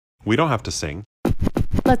We don't have to sing.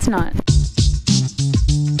 Let's not.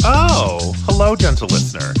 Oh, hello, gentle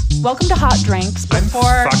listener. Welcome to Hot Drinks. I'm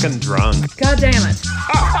fucking drunk. God damn it.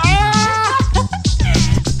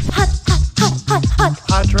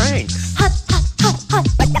 Hot drinks.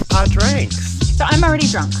 Hot drinks. So I'm already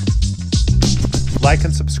drunk. Like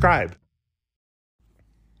and subscribe.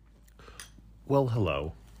 Well,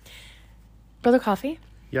 hello. Brother Coffee,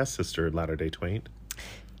 Yes, Sister Latter-day Twain.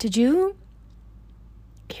 did you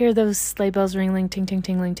hear those sleigh bells ringling, ting, ting,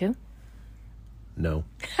 tingling too? No.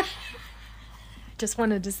 Just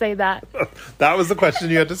wanted to say that. That was the question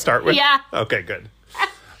you had to start with? Yeah. Okay, good.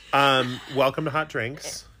 Welcome to Hot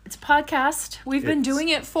Drinks. It's a podcast. We've been It's- doing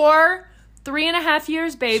it for 3.5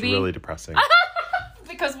 years, baby. It's really depressing.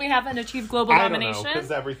 Because we haven't achieved global I don't domination. know,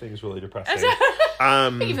 because everything's really depressing.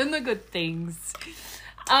 Even the good things.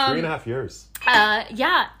 3.5 years.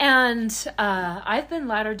 Yeah, and I've been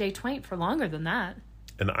Latter-day Twain for longer than that.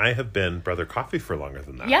 And I have been Brother Coffee for longer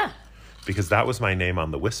than that. Yeah. Because that was my name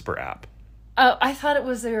on the Whisper app. Oh, I thought it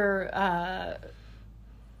was their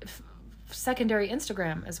secondary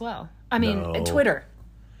Instagram as well. I mean, No. Twitter.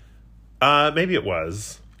 Maybe it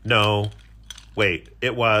was. No. Wait,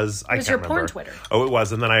 it was. I was can't your porn remember. Twitter. Oh, it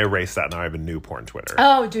was. And then I erased that. Now I have a new porn Twitter.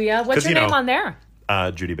 Oh, do ya? What's 'Cause, your you name know- on there?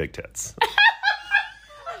 Judy Big Tits.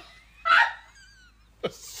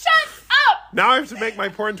 Shut up! Now I have to make my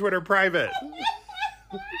porn Twitter private.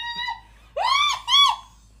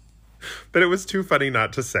 But it was too funny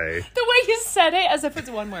not to say. The way you said it, as if it's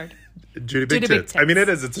one word. Judy Big Judy Big Tits. I mean, it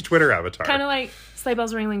is. It's a Twitter avatar. Kind of like sleigh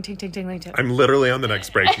bells ringling, ting, ting, tingling too. I'm literally on the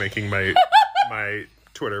next break making my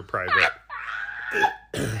Twitter private.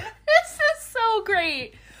 This is so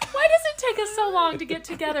great. Why does it take us so long to get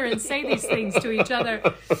together and say these things to each other?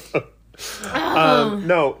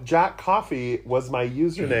 No, Jack Coffee was my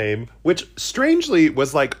username, which strangely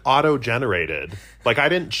was like auto-generated. Like I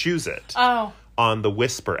didn't choose it Oh, on the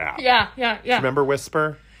Whisper app. yeah. Remember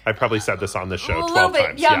Whisper? I probably said this on the show A 12 little bit.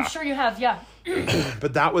 times. Yeah, I'm sure you have. Yeah.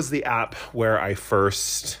 But that was the app where I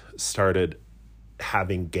first started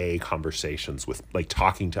having gay conversations with, like,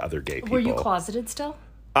 talking to other gay people. Were you closeted still?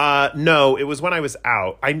 No, it was when I was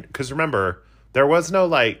out. Because remember, there was no,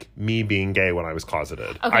 like, me being gay when I was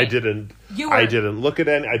closeted. Okay. I didn't look at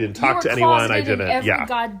any, I didn't You talk were to anyone. I closeted in didn't, every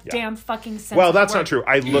goddamn fucking sense. Well, of the that's not word. true.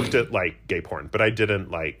 I looked at, like, gay porn, but I didn't,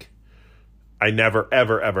 like, I never,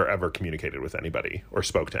 ever, ever, ever communicated with anybody or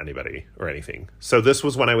spoke to anybody or anything. So this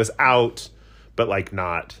was when I was out, but, like,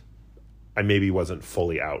 not, I maybe wasn't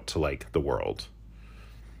fully out to, like, the world.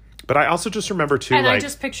 But I also just remember, too, And like... I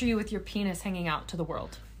just picture you with your penis hanging out to the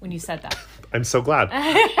world when you said that. I'm so glad.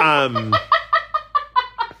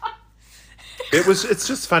 It's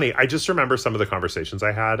just funny. I just remember some of the conversations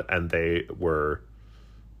I had, and they were...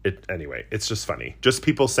 Anyway, it's just funny. Just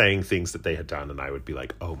people saying things that they had done, and I would be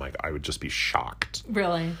like, oh my God, I would just be shocked.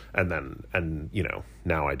 Really? And you know,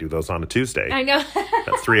 now I do those on a Tuesday I know. at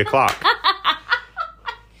 3:00.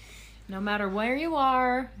 No matter where you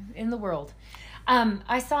are in the world.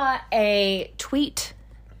 I saw a tweet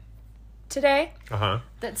today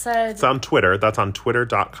that said... It's on Twitter. That's on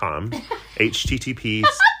twitter.com. HTTPS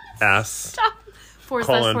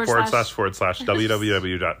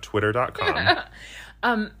 ://www.twitter.com.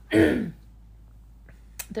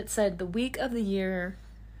 that said the week of the year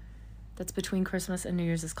that's between Christmas and New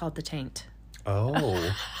Year's is called the Taint.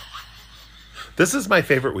 Oh. This is my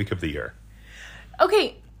favorite week of the year.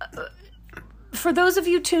 Okay, for those of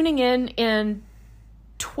you tuning in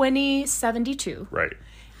 2072, Right.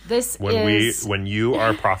 this When you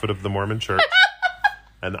are prophet of the Mormon Church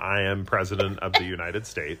and I am president of the United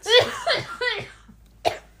States.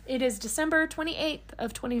 It is December 28th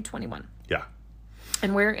of 2021. Yeah.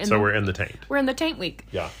 And we're in the taint. We're in the Taint week.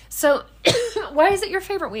 Yeah. So why is it your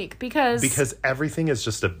favorite week? Because everything is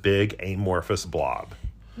just a big amorphous blob.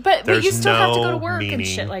 But you still have to go to work meaning, and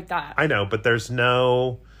shit like that. I know, but there's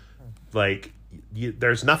no, like,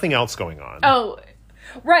 there's nothing else going on. Oh,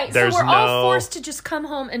 right. There's so we're all forced to just come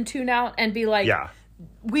home and tune out and be like, Yeah.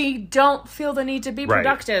 we don't feel the need to be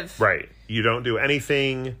productive. Right. You don't do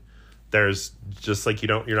anything. There's just like,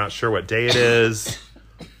 you're not sure what day it is.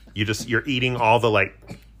 You're eating all the,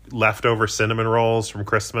 like, leftover cinnamon rolls from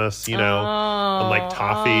Christmas, you know, and, like,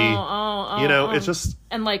 toffee. It's just...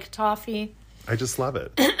 And, like, toffee. I just love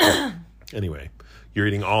it. Anyway, you're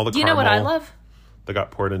eating all the caramel. You know what I love? That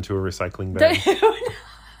got poured into a recycling bin.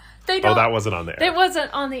 They don't. Oh, that wasn't on the air. It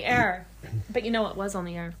wasn't on the air. But you know what was on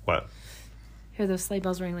the air? What? Hear those sleigh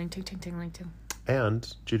bells ringling, ting, ting, tingling, too.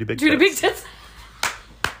 And Judy Big Judy Big Tits. Tits.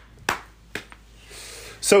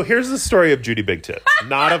 So here's the story of Judy Big Tits.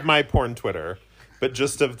 Not of my porn Twitter, but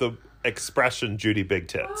just of the expression Judy Big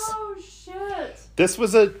Tits. Oh, shit.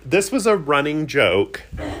 This was a running joke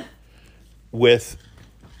with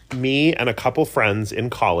me and a couple friends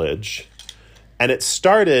in college, and it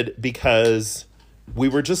started because we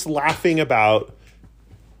were just laughing about.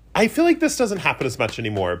 I feel like this doesn't happen as much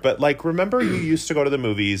anymore, but like, remember you used to go to the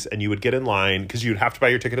movies and you would get in line because you'd have to buy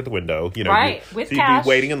your ticket at the window, you know, right, with so cash. You'd be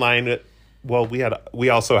waiting in line. Well, we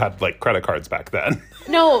also had like credit cards back then.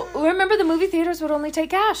 No, remember the movie theaters would only take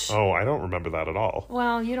cash. Oh, I don't remember that at all.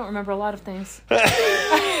 Well, you don't remember a lot of things.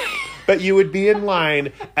 But you would be in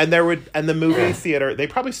line, and the movie theater, they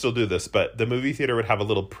probably still do this, but the movie theater would have a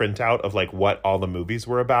little printout of like what all the movies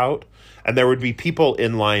were about. And there would be people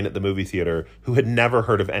in line at the movie theater who had never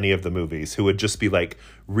heard of any of the movies, who would just be like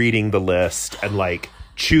reading the list and like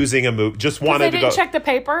choosing a movie, just wanted to go. They didn't check the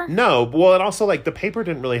paper? No. Well, and also like the paper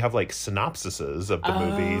didn't really have like synopsises of the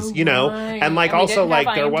movies, you know? Right. And like And we also didn't have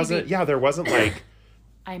like there IMDb. wasn't like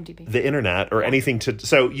IMDb. the internet or anything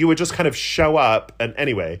so you would just kind of show up. And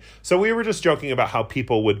anyway, so we were just joking about how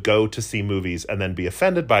people would go to see movies and then be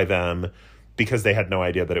offended by them because they had no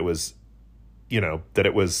idea that it was, you know, that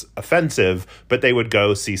it was offensive, but they would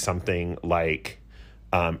go see something like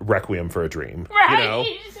Requiem for a Dream, Right. you know,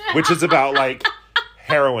 which is about like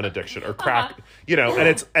heroin addiction or crack, you know, and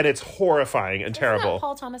it's horrifying and terrible. Isn't that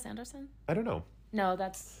Paul Thomas Anderson? I don't know. No,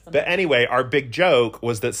 that's... But anyway, our big joke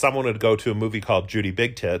was that someone would go to a movie called Judy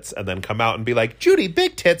Big Tits and then come out and be like, Judy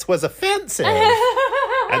Big Tits was offensive.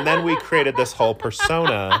 And then we created this whole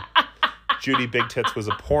persona. Judy Big Tits was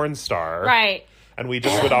a porn star. Right. And we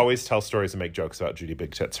just would always tell stories and make jokes about Judy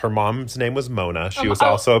Big Tits. Her mom's name was Mona. She was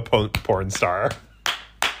also a porn star.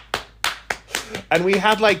 And we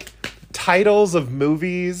had like titles of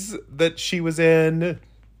movies that she was in.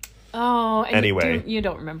 Oh, and anyway, you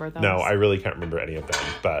don't remember those. No, I really can't remember any of them.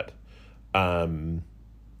 But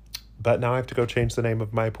now I have to go change the name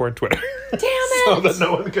of my porn Twitter. Damn it! So that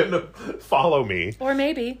no one can follow me. Or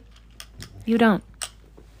maybe you don't.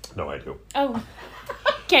 No, I do. Oh,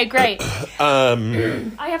 okay, great. I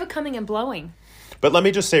have a coming and blowing. But let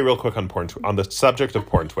me just say real quick on the subject of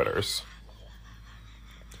porn Twitters.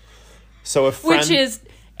 So a friend, Which is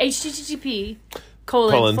http:// /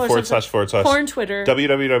 porn Twitter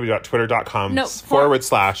www.twitter.com /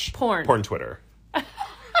 porn Twitter.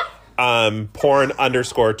 Porn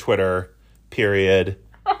 _ Twitter period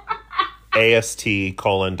AST :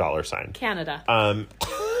 $. Canada.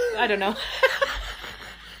 I don't know.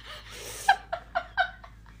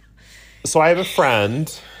 So I have a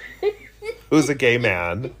friend who's a gay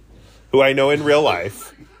man who I know in real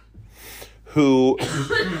life who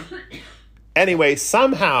anyway,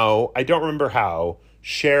 somehow, I don't remember how,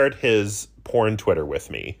 shared his porn Twitter with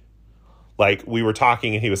me. Like, we were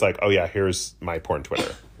talking and he was like, oh yeah, here's my porn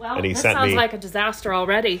Twitter. Well, and he that sent sounds me, like a disaster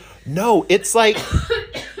already. No, it's like,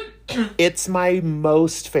 it's my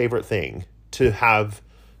most favorite thing to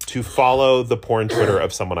follow the porn Twitter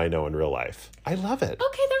of someone I know in real life. I love it.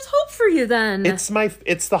 Okay, there's hope for you then. It's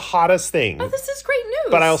the hottest thing. Oh, this is great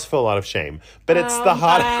news. But I also feel a lot of shame. But it's the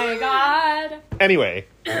hottest. Oh my God. Anyway,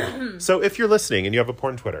 so if you're listening and you have a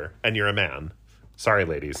porn Twitter and you're a man, sorry,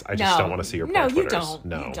 ladies, I just don't want to see your porn Twitters.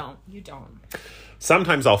 No, you don't.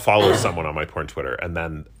 Sometimes I'll follow someone on my porn Twitter and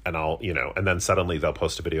then suddenly they'll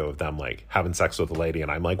post a video of them like having sex with a lady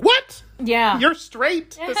and I'm like, what? Yeah. You're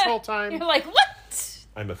straight this whole time? You're like, what?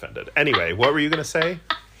 I'm offended. Anyway, what were you going to say?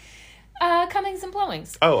 Comings and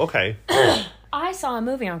blowings. Oh, okay. I saw a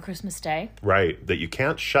movie on Christmas Day. Right, that you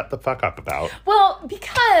can't shut the fuck up about. Well,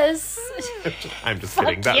 because... I'm just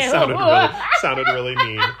kidding. Fuck That you. sounded really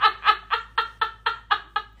mean.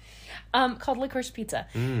 Called Licorice Pizza.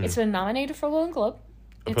 It's been nominated for a Golden Globe.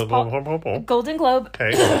 It's Right, Golden Globe.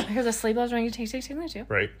 Okay. Here's a sleep bells ringing, take me too.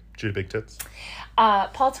 Judy Big Tits.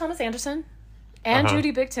 Paul Thomas Anderson and Uh-huh.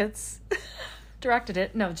 Judy Big Tits directed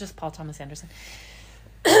it. No, just Paul Thomas Anderson.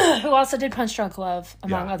 Who also did Punch Drunk Love,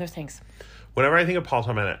 among other things. Whenever I think of Paul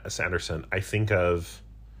Thomas Anderson, I think of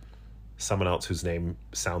someone else whose name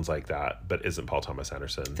sounds like that, but isn't Paul Thomas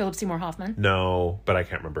Anderson. Philip Seymour Hoffman. No, but I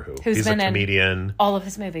can't remember who. Who's He's a been in comedian. All of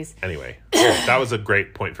his movies. Anyway, that was a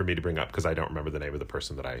great point for me to bring up because I don't remember the name of the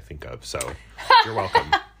person that I think of. So you're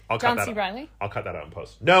welcome. I'll John cut C. that Reilly? I'll cut that out in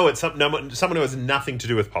post. No, it's someone who has nothing to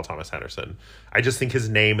do with Paul Thomas Anderson. I just think his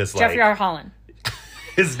name is like... Jeffrey R. Holland.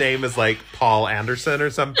 His name is like Paul Anderson or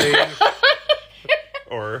something.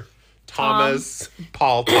 Or Thomas.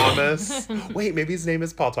 Paul Thomas. Wait, maybe his name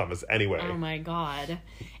is Paul Thomas. Anyway. Oh my God.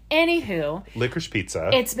 Anywho. Licorice Pizza.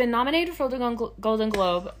 It's been nominated for the Golden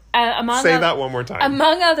Globe. Say that one more time.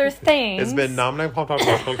 Among other things. It's been nominated for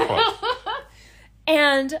Golden Globe.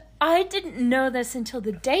 And I didn't know this until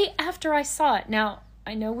the day after I saw it. Now,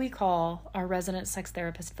 I know we call our resident sex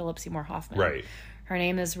therapist Philip Seymour Hoffman. Right. Her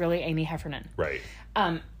name is really Amy Heffernan. Right.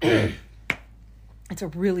 It's a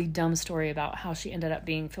really dumb story about how she ended up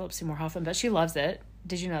being Philip Seymour Hoffman, but she loves it.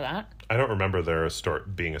 Did you know that? I don't remember there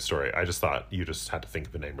being a story. I just thought you just had to think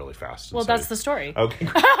of a name really fast. Well, that's the story. Okay.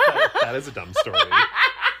 That is a dumb story.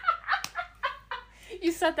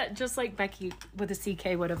 You said that just like Becky with a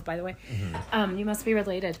CK would have, by the way. Mm-hmm. You must be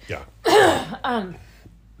related. Yeah.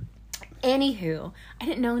 Anywho, I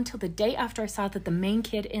didn't know until the day after I saw that the main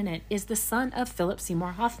kid in it is the son of Philip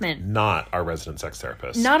Seymour Hoffman. Not our resident sex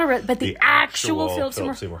therapist. But the actual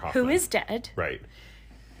Philip Seymour Hoffman. Who is dead. Right.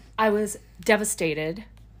 I was devastated.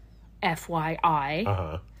 FYI.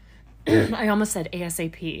 Uh-huh. I almost said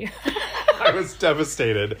ASAP. I was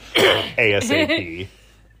devastated. ASAP.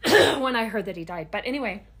 When I heard that he died. But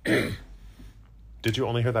anyway. Did you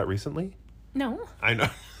only hear that recently? No. I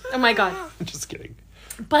know. Oh my God. I'm just kidding.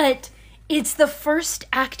 But it's the first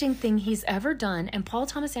acting thing he's ever done. And Paul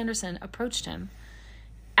Thomas Anderson approached him,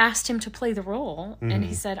 asked him to play the role. Mm-hmm. And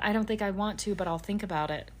he said, I don't think I want to, but I'll think about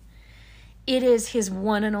it. It is his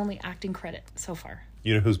one and only acting credit so far.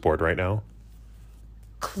 You know who's bored right now?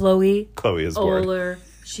 Chloe. Chloe is bored. Oler.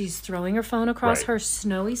 She's throwing her phone across her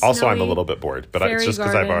snowy. Also, I'm a little bit bored, but it's just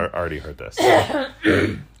because I've already heard this.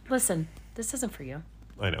 Listen, this isn't for you.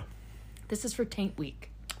 I know. This is for Taint Week.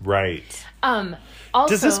 Right. Also,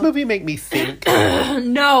 does this movie make me think?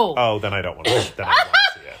 No. Oh, then I don't want to. Then I don't want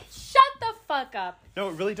to see it. Shut the fuck up. No,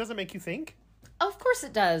 it really doesn't make you think. Of course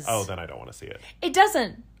it does. Oh, then I don't want to see it. It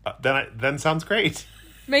doesn't. Then sounds great.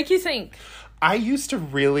 Make you think. I used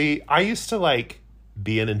to like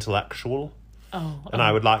be an intellectual. And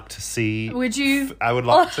I would like to see. Would you? I would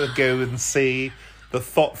like to go and see the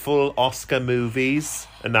thoughtful Oscar movies,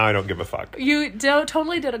 and now I don't give a fuck. You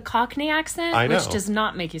totally did a Cockney accent, I know. Which does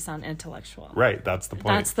not make you sound intellectual. Right, that's the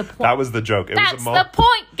point. That's the point. That was the joke. That's the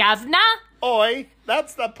point, governor. Oi,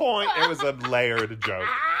 that's the point. It was a layered joke.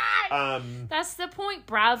 That's the point,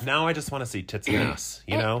 bruv. Now I just want to see tits and ass.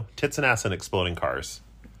 You know, tits and ass and exploding cars.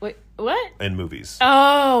 Wait, what? In movies.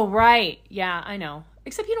 Oh, right. Yeah, I know.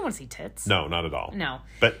 Except you don't want to see tits. No, not at all. No.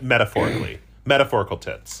 But metaphorically. Metaphorical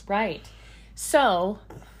tits. Right. So,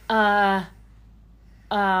 also,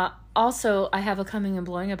 I have a coming and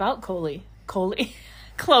blowing about Chloe.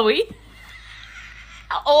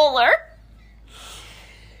 Oler.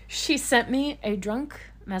 She sent me a drunk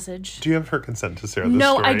message. Do you have her consent to share this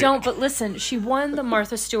No, story? I don't, but listen, she won the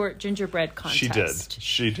Martha Stewart gingerbread contest.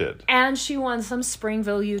 She did. And she won some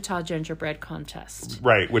Springville, Utah gingerbread contest.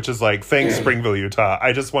 Right, which is like, thanks, Springville, Utah.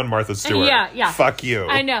 I just won Martha Stewart. Yeah. Fuck you.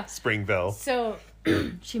 I know. Springville. So,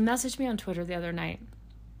 she messaged me on Twitter the other night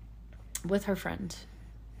with her friend,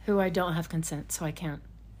 who I don't have consent, so I can't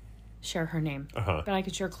share her name. But I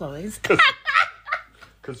could share Chloe's.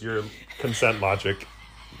 Because your consent logic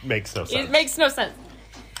makes no sense. It makes no sense.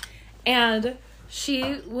 And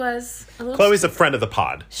she was a little... Chloe's a friend of the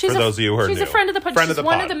pod, for those of you who are new. She's a friend of the pod. She's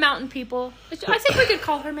one of the mountain people. I think we could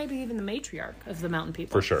call her maybe even the matriarch of the mountain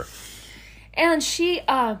people. For sure. And she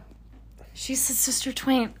said, Sister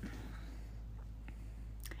Twain.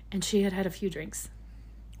 And she had had a few drinks.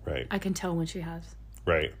 Right. I can tell when she has.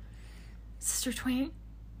 Right. Sister Twain,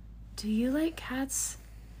 do you like cats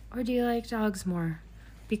or do you like dogs more?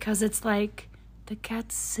 Because it's like... the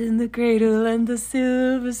cat's in the cradle and the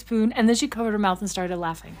silver spoon. And then she covered her mouth and started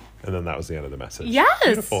laughing. And then that was the end of the message. Yes.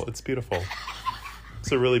 Beautiful. It's beautiful.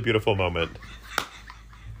 It's a really beautiful moment.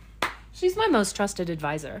 She's my most trusted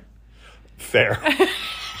advisor. Fair.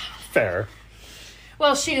 Fair.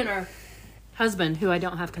 Well, she and her husband, who I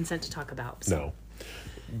don't have consent to talk about. So. No.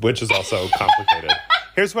 Which is also complicated.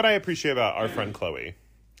 Here's what I appreciate about our friend Chloe.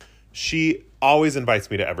 She always invites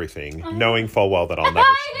me to everything, knowing full well that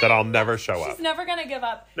I'll never show up. She's never gonna give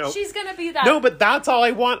up. No. She's gonna be that. No, but that's all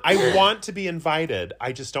I want. I want to be invited.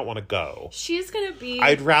 I just don't want to go. She's gonna be.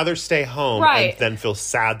 I'd rather stay home and then feel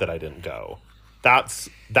sad that I didn't go. That's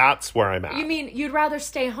where I'm at. You mean you'd rather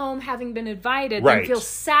stay home having been invited than feel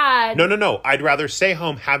sad? No. I'd rather stay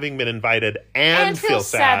home having been invited and feel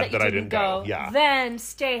sad that I didn't go. Yeah. Then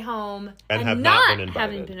stay home and have not been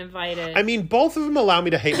having been invited. I mean, both of them allow me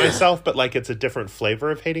to hate myself, but like it's a different flavor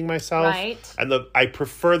of hating myself. Right. And I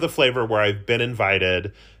prefer the flavor where I've been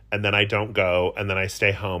invited and then I don't go and then I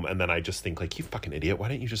stay home and then I just think like, you fucking idiot, why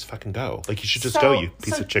don't you just fucking go? Like you should just go, you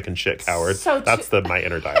piece of chicken shit, coward. That's my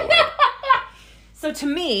inner dialogue. So to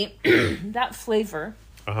me, that flavor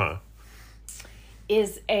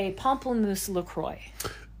is a pamplemousse LaCroix.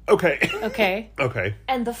 Okay.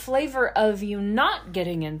 And the flavor of you not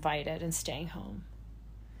getting invited and staying home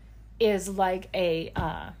is like a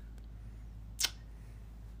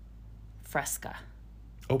Fresca.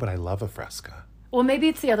 Oh, but I love a Fresca. Well, maybe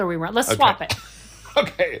it's the other way around. Let's swap it.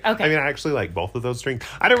 Okay. Okay. I mean, I actually like both of those drinks.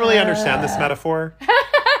 I don't really understand this metaphor.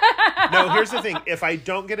 No, here's the thing. If I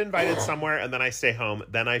don't get invited somewhere and then I stay home,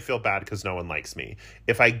 then I feel bad because no one likes me.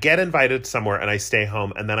 If I get invited somewhere and I stay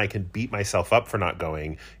home and then I can beat myself up for not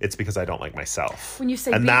going, it's because I don't like myself. When you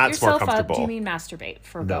say and beat that's more yourself up, comfortable. do you mean masturbate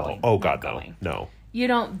for No. going? Oh, not God, no. going? No. You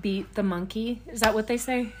don't beat the monkey? Is that what they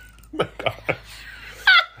say? Oh, my gosh.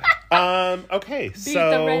 Okay, Beat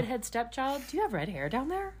so... the redhead stepchild? Do you have red hair down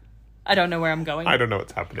there? I don't know where I'm going. I don't know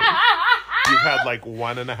what's happening. You've had like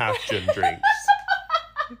 1.5 gin drinks.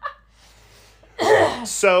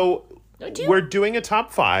 So we're doing a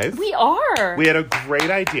top 5. We are. We had a great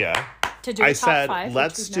idea. To do a I top said, 5,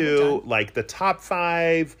 let's which we've never do done. like the top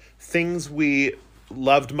 5 things we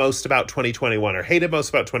loved most about 2021 or hated most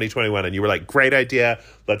about 2021. And you were like, great idea.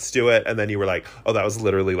 Let's do it. And then you were like, oh, that was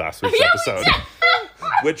literally last week's Yeah, we episode. did.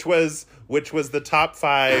 which was the top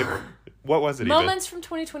 5. What was it Moments from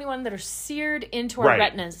 2021 that are seared into our Right.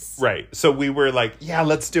 retinas. Right. So we were like, yeah,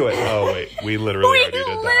 let's do it. Oh, wait. We literally We already did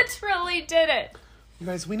that. literally did it. You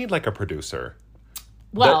guys, we need like a producer.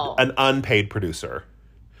 Well, An unpaid producer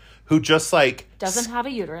who just like... doesn't have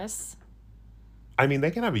a uterus. I mean,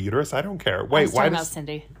 they can have a uterus. I don't care. I Wait, was why talking about does...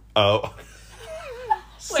 Cindy. Oh.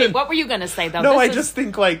 Wait, what were you going to say, though? No, This I is just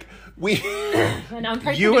think like we... an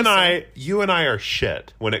unpaid you and producer. I are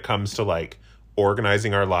shit when it comes to like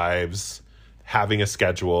organizing our lives, having a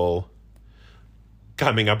schedule,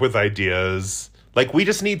 coming up with ideas. Like we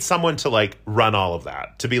just need someone to like run all of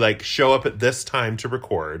that, to be like, show up at this time to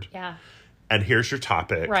record. Yeah. And here's your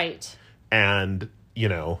topic. Right. And, you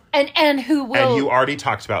know, And who will... and you already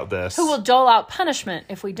talked about this. who will dole out punishment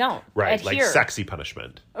if we don't Right, like adhere. sexy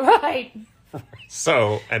punishment. Right.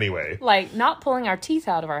 So, anyway. Like, not pulling our teeth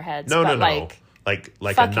out of our heads, No, but no. like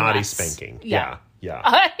Like a fucking naughty us. spanking. Yeah.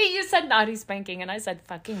 Yeah. You said naughty spanking, and I said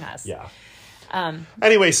fucking us. Yeah.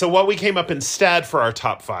 Anyway, so what we came up instead for our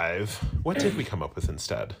top 5, what did we come up with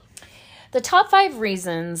instead? The top 5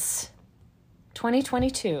 reasons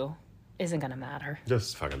 2022 isn't going to matter.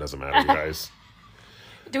 Just fucking doesn't matter, you guys.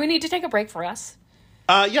 Do we need to take a break for us?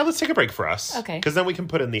 Yeah, let's take a break for us. Okay. Because then we can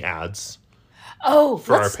put in the ads Oh,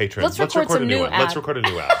 for our patrons. Let's record some a new new one. ad. Let's record a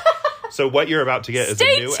new ad. So what you're about to get is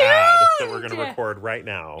Stay a new ad that tuned! we're going to record right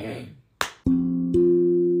now.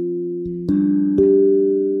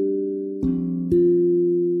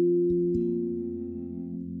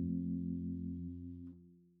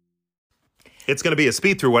 It's going to be a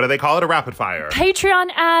speed through. What do they call it? A rapid fire. Patreon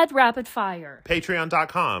ad rapid fire.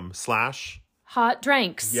 Patreon.com/ Hot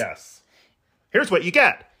drinks. Yes. Here's what you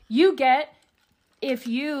get. You get, if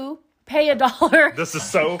you pay $1, This is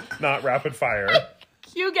so not rapid fire.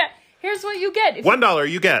 you get, here's what you get. If $1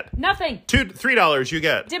 you get. nothing. $3 you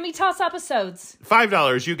get. Dimmy Toss episodes.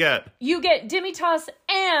 $5 you get. You get Dimmy Toss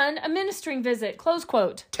and a ministering visit. Close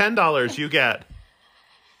quote. $10 you get.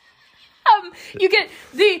 You get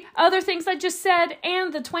the other things I just said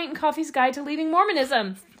and the Twain Coffee's Guide to Leaving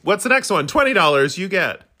Mormonism. What's the next one? $20 you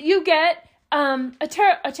get. You get a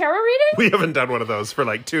tarot reading. We haven't done one of those for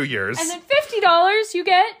like 2 years. And then $50 you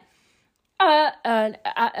get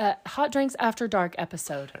a Hot Drinks After Dark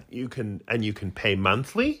episode. You can pay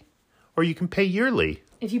monthly or you can pay yearly.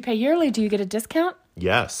 If you pay yearly, do you get a discount?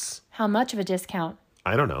 Yes. How much of a discount?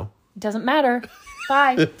 I don't know. It doesn't matter.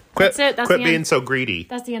 Bye. That's it. That's Quit the being end. so greedy.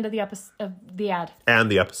 That's the end of the of the ad. And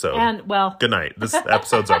the episode. And well, Good night. This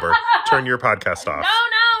episode's over. Turn your podcast off.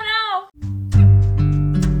 no.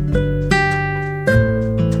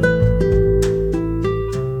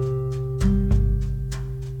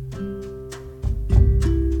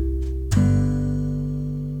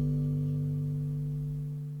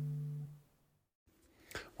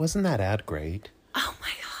 Wasn't that ad great? Oh my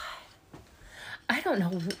god. I don't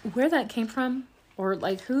know where that came from or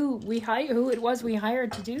like who it was we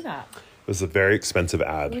hired to do that. It was a very expensive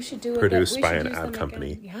ad. We should do it. produced we by should an use ad them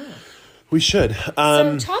company. again. Yeah. We should.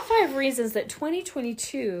 So top 5 reasons that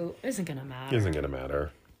 2022 isn't going to matter. Isn't going to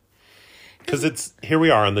matter. Because here we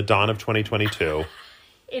are on the dawn of 2022.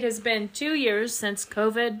 It has been 2 years since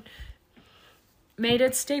COVID made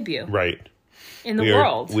its debut Right. in the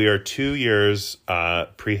world. We are 2 years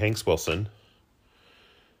pre-Hanks Wilson.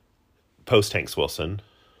 Post-Hanks Wilson.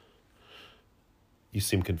 You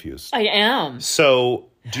seem confused. I am. So,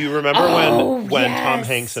 do you remember when yes. Tom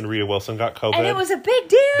Hanks and Rita Wilson got COVID? And it was a big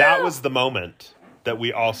deal. That was the moment that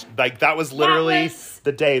we all, like, that was literally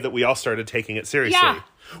the day that we all started taking it seriously. Yeah.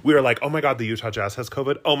 We were like, oh my God, the Utah Jazz has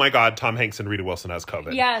COVID. Oh my God, Tom Hanks and Rita Wilson has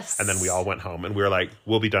COVID. Yes. And then we all went home and we were like,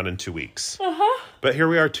 we'll be done in 2 weeks. But here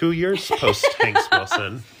we are 2 years post Hanks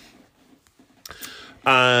Wilson.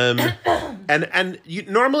 And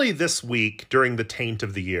normally this week during the taint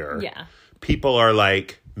of the year, Yeah. people are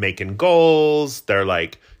like making goals. They're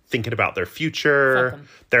like thinking about their future. Fuck 'em.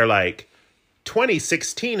 They're like,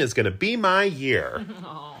 2016 is going to be my year.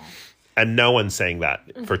 And no one's saying that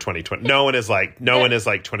for 2020. No one is like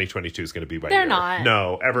 2022 is going to be my year. They're not.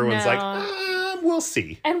 No, everyone's No. like, we'll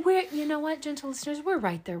see. And you know what, gentle listeners, we're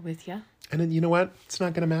right there with you. And then you know what? It's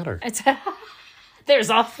not going to matter. There's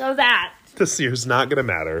also that. This year's not going to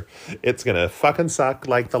matter. It's going to fucking suck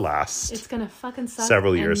like the last. It's gonna fucking suck.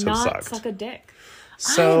 Several years and have not sucked. Suck a dick.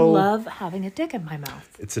 So I love having a dick in my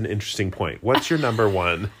mouth. it's an interesting point. What's your number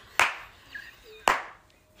one?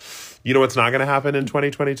 You know what's not going to happen in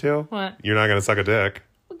 2022? What? You're not going to suck a dick.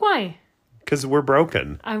 Why? Because we're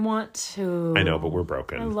broken. I want to. I know, but we're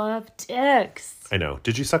broken. I love dicks. I know.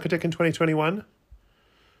 Did you suck a dick in 2021?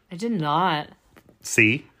 I did not.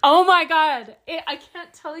 See? Oh my god! I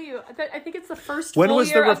can't tell you. I think it's the first When full was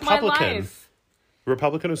the year of my Republican? life.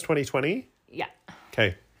 Republican was 2020? Yeah.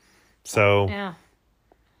 Okay. So, Yeah.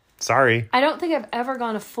 sorry. I don't think I've ever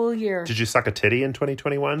gone a full year. Did you suck a titty in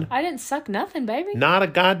 2021? I didn't suck nothing, baby. Not a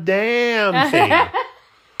goddamn thing.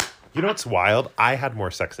 You know what's wild? I had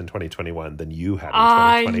more sex in 2021 than you had in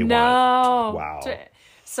 2021. I know. Wow.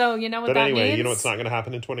 So you know what But that anyway, means? you know what's not going to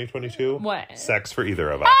happen in 2022? What? Sex for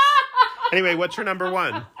either of us. Anyway, what's your number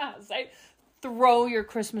one? Say, throw your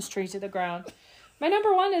Christmas tree to the ground. My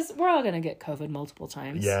number one is we're all gonna get COVID multiple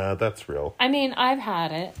times. Yeah, that's real. I mean, I've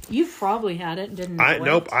had it. You've probably had it and didn't know it.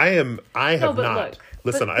 Nope, I have but not. look,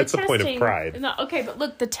 Listen, but the it's a point of testing- pride. No, okay, but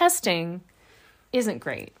look, the testing isn't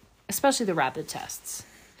great, especially the rapid tests,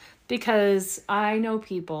 because I know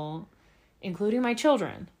people, including my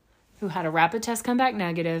children, who had a rapid test come back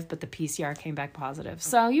negative, but the PCR came back positive.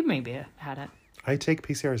 So you maybe had it. I take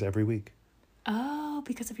PCRs every week Oh,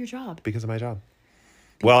 because of your job. because of my job.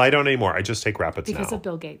 Well, I don't anymore. I just take rapids Because now. of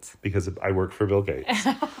Bill Gates. Because I work for Bill Gates.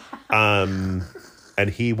 And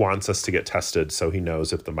he wants us to get tested so he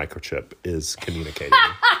knows if the microchip is communicating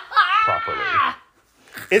properly.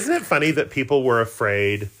 Isn't it funny that people were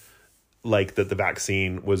afraid like that the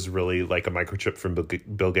vaccine was really like a microchip from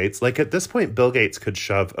Bill Gates? Like at this point, Bill Gates could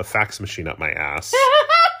shove a fax machine up my ass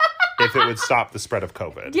if it would stop the spread of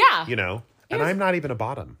COVID. Yeah. You know? And I'm not even a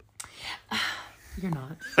bottom. You're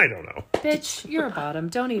not. I don't know. Bitch, you're a bottom.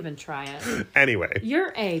 Don't even try it. Anyway.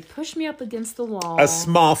 You're a push me up against the wall. A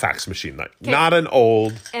small fax machine, not an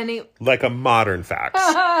old, like a modern fax.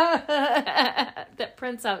 that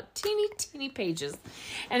prints out teeny pages.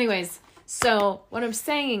 Anyways, so what I'm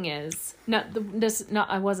saying is,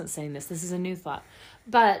 I wasn't saying this. This is a new thought,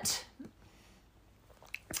 but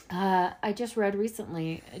I just read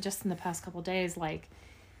recently, just in the past couple days, like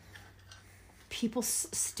people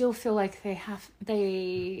still feel like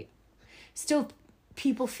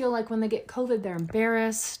people feel like when they get COVID, they're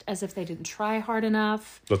embarrassed as if they didn't try hard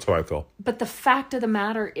enough. That's how I feel. But the fact of the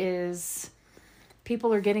matter is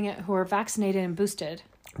people are getting it who are vaccinated and boosted.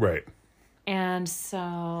 Right. And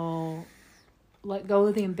so let go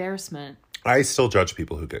of the embarrassment. I still judge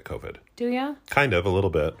people who get COVID. Do ya? Kind of, a little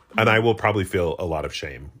bit. And I will probably feel a lot of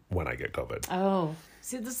shame when I get COVID. Oh.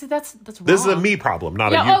 See, that's wrong. This is a me problem,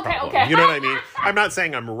 not a you problem. Okay. You know what I mean? I'm not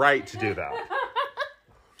saying I'm right to do that.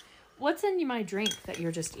 What's in my drink that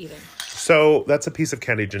you're just eating? So that's a piece of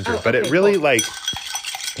candied ginger. But it okay, really,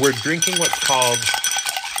 cool. we're drinking what's called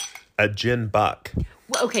a gin buck.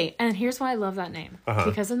 Well, okay, and here's why I love that name.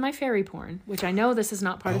 Because in my fairy porn, which I know this is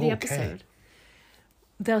not part of the episode,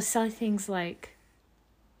 they'll say things like,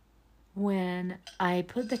 when I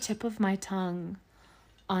put the tip of my tongue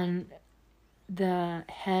on the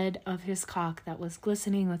head of his cock that was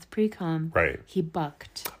glistening with pre-cum, Right. he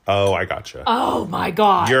bucked. Oh, I gotcha. Oh my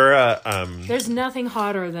God. You're There's nothing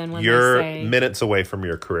hotter than when you're they say... minutes away from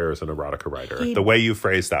your career as an erotica writer. The way you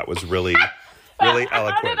phrased that was really, really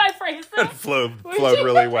eloquent. How did I phrase that? flowed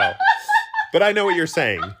really well. But I know what you're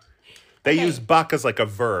saying. They use buck as like a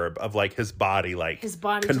verb of like his body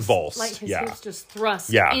convulsed. Just, his hips just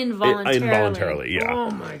thrust Yeah, involuntarily. yeah.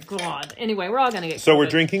 Oh my God. Anyway, we're all going to get So COVID. we're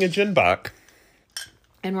drinking a gin buck.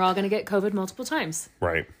 And we're all going to get COVID multiple times.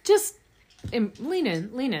 Right. Just lean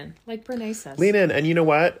in, like Brene says. Lean in. And you know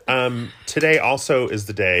what? Today also is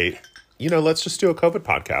the day, let's just do a COVID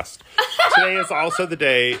podcast. Today is also the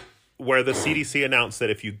day where the CDC announced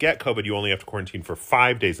that if you get COVID, you only have to quarantine for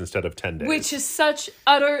 5 days instead of 10 days. Which is such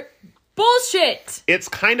utter bullshit. It's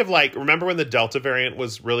kind of like, remember when the Delta variant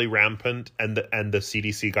was really rampant and the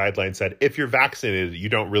CDC guidelines said, if you're vaccinated, you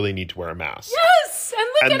don't really need to wear a mask. Yes!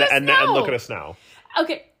 And look at us now. And look at us now.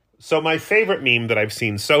 Okay. So my favorite meme that I've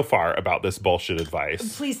seen so far about this bullshit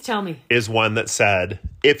advice Please tell me. is one that said,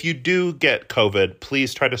 if you do get COVID,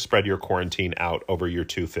 please try to spread your quarantine out over your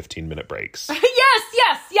 2 15-minute breaks.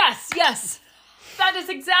 Yes. That is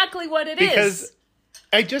exactly what it is. Because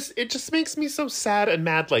it just makes me so sad and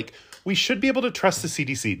mad. Like, we should be able to trust the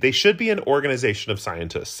CDC. They should be an organization of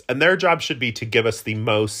scientists, and their job should be to give us the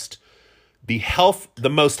most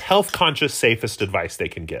health conscious, safest advice they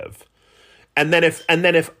can give. And then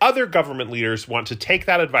if other government leaders want to take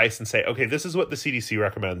that advice and say, okay, this is what the CDC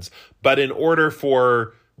recommends, but in order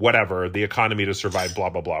for whatever, the economy to survive, blah,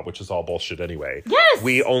 blah, blah, which is all bullshit anyway. Yes.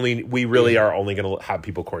 We really are only going to have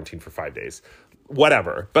people quarantined for 5 days.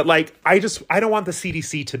 Whatever. But like, I don't want the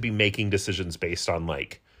CDC to be making decisions based on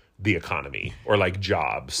like the economy or like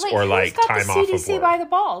jobs or like time off of work. Who's got the CDC by the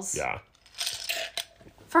balls? Yeah.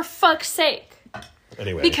 For fuck's sake.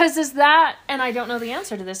 Anyway. Because is that, and I don't know the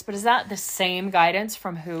answer to this, but is that the same guidance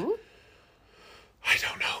from who? I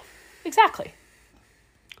don't know. Exactly.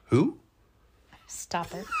 Who?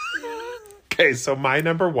 Stop it. Okay, so my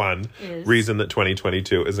number one reason that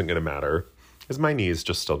 2022 isn't going to matter is my knee is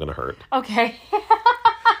just still going to hurt. Okay.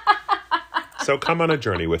 So come on a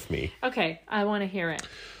journey with me. Okay, I want to hear it.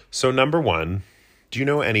 So number one, do you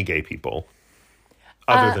know any gay people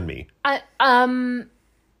other than me?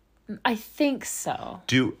 I think so.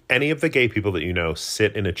 Do any of the gay people that you know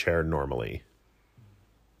sit in a chair normally?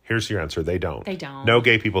 Here's your answer. They don't. They don't. No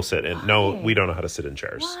gay people sit in. Why? No, we don't know how to sit in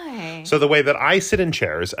chairs. Why? So the way that I sit in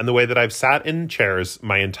chairs and the way that I've sat in chairs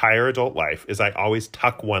my entire adult life is I always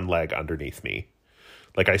tuck one leg underneath me.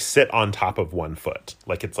 Like I sit on top of one foot.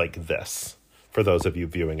 Like it's like this. For those of you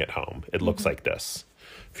viewing at home, it looks like this.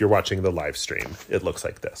 If you're watching the live stream, it looks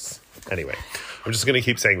like this. Anyway, I'm just going to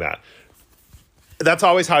keep saying that. That's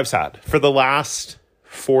always how I've sat for the last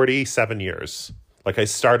 47 years. Like I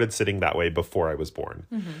started sitting that way before I was born.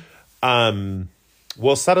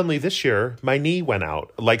 Well, suddenly this year, my knee went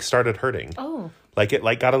out, like started hurting. Oh. Like it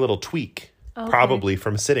got a little tweak, probably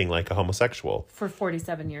from sitting like a homosexual. For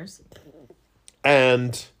 47 years.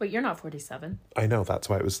 And wait, you're not 47. I know, that's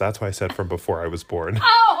why I said from before I was born.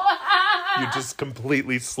 Oh. You just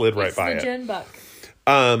completely slid right by it. Gin buck.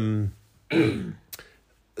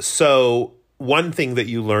 So one thing that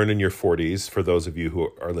you learn in your 40s, for those of you who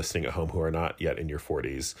are listening at home who are not yet in your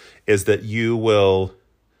 40s, is that you will,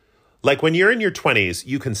 like when you're in your 20s,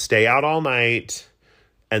 you can stay out all night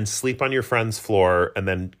and sleep on your friend's floor and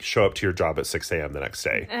then show up to your job at 6 a.m. the next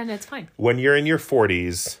day. And it's fine. When you're in your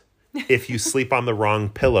 40s, if you sleep on the wrong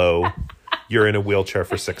pillow, you're in a wheelchair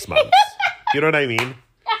for 6 months. You know what I mean?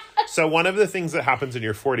 So one of the things that happens in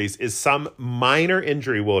your 40s is some minor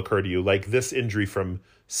injury will occur to you, like this injury from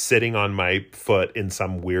sitting on my foot in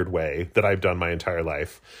some weird way that I've done my entire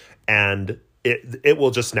life. And it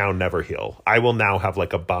will just now never heal. I will now have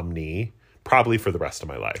like a bum knee, probably for the rest of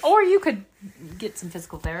my life. Or you could get some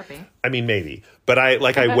physical therapy. I mean, maybe. But I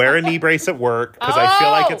wear a knee brace at work because I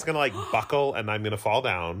feel like it's going to like buckle and I'm going to fall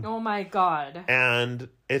down. Oh my God. And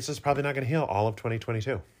it's just probably not going to heal all of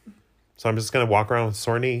 2022. So I'm just going to walk around with a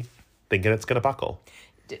sore knee thinking it's going to buckle.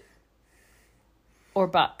 Or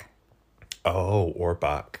buck. Oh, or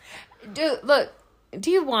buck. Do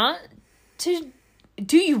you want to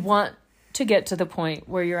get to the point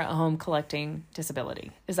where you're at home collecting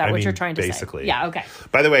disability? Is that what you're trying to basically. say? Yeah, okay.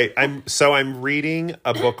 By the way, I'm reading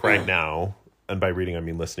a book right now, and by reading I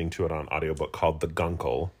mean listening to it on audiobook, called The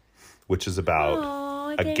Gunkle, which is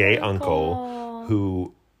about a gay uncle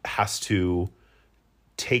who has to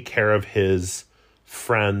take care of his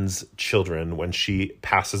friend's children when she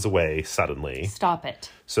passes away suddenly. Stop it.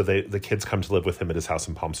 So the kids come to live with him at his house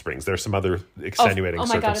in Palm Springs. There's some other extenuating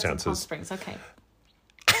circumstances. God, it's in Palm Springs. Okay.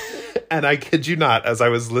 And I kid you not, as I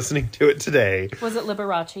was listening to it today. Was it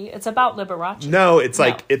Liberace? It's about Liberace. No,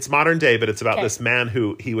 it's modern day, but it's about this man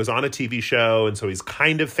who he was on a TV show, and so he's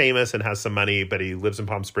kind of famous and has some money, but he lives in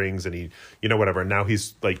Palm Springs and he, whatever. And now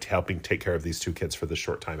he's like helping take care of these two kids for the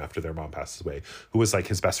short time after their mom passes away, who was like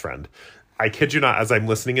his best friend. I kid you not, as I'm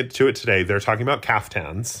listening to it today, they're talking about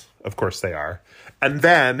caftans. Of course they are. And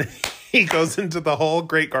then he goes into the whole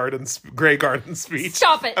Grey Garden speech.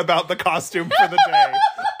 Stop it. About the costume for the day.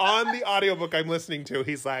 On the audiobook I'm listening to,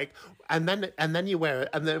 he's like, and then you wear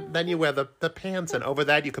the pants, and over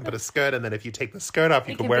that you can put a skirt, and then if you take the skirt off,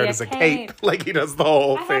 you can wear it as a cape. Like he does the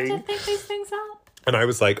whole thing. I have to think these things up. And I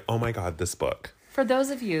was like, oh my God, this book. For those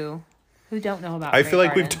of you who don't know about I feel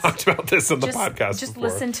like we've talked about this on the podcast Just before.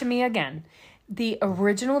 listen to me again. The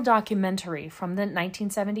original documentary from the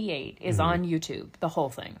 1978 is on YouTube, the whole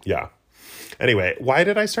thing. Yeah. Anyway, why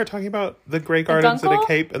did I start talking about the Grey Gardens and a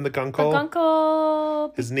cape and the Gunkle? The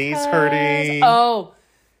Gunkle. His knee's hurting. Oh,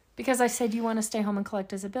 Because I said you want to stay home and collect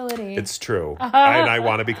disability. It's true. And I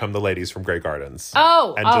want to become the ladies from Grey Gardens.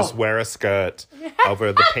 Oh, and just wear a skirt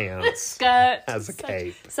over the pants. Skirt. As a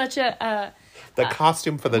cape. Such a the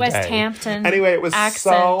costume for the West day. Hampton Anyway, it was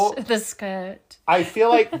accent, the skirt. I feel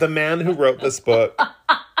like the man who wrote this book,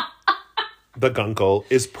 The Guncle,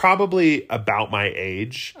 is probably about my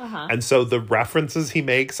age. And so the references he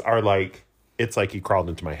makes are like, it's like he crawled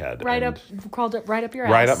into my head. Crawled up right up your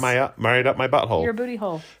ass. Right up my butthole. Your booty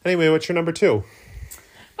hole. Anyway, what's your number 2?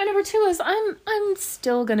 My number 2 is I'm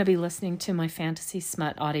still going to be listening to my fantasy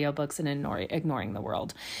smut audiobooks and ignoring the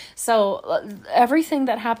world. So everything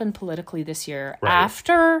that happened politically this year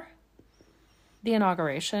after the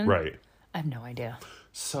inauguration. Right. I have no idea.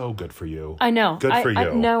 So good for you. I know. Good for you. I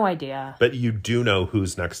have no idea. But you do know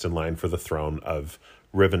who's next in line for the throne of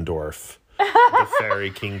Rivendorf, the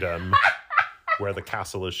fairy kingdom, where the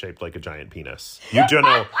castle is shaped like a giant penis.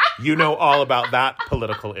 You know all about that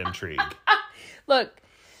political intrigue. Look,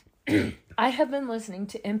 I have been listening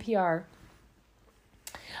to NPR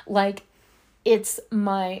like it's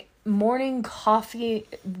my morning coffee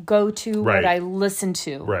go-to, what I listen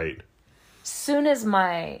to. Right. Soon as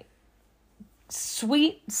my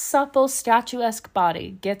sweet, supple, statuesque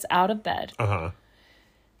body gets out of bed,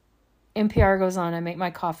 NPR goes on, I make my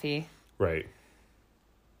coffee. Right.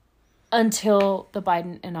 Until the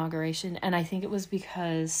Biden inauguration. And I think it was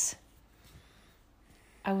because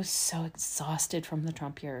I was so exhausted from the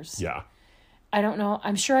Trump years. Yeah. I don't know.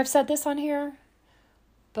 I'm sure I've said this on here.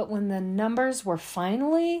 But when the numbers were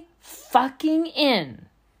finally fucking in,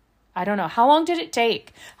 I don't know. How long did it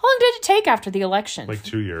take? How long did it take after the election? Like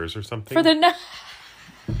 2 years or something? It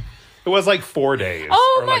was like 4 days.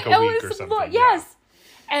 Or like a week or something. Yes.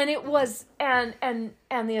 Yeah. And it was, and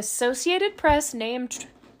the Associated Press named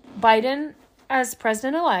Biden as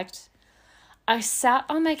president-elect. I sat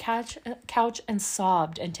on my couch and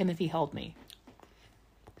sobbed, and Timothy held me.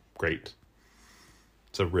 Great.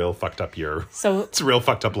 It's a real fucked up year. So it's a real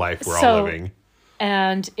fucked up life we're all living.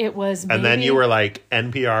 And it was And then you were like,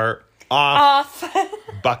 NPR off.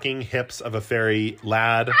 Bucking hips of a fairy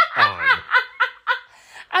lad on.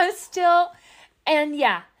 I was still, and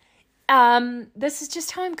yeah. This is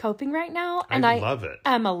just how I'm coping right now. And I love it.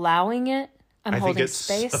 I'm allowing it. I'm holding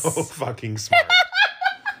space. space. So fucking smart.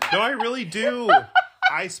 No, I really do.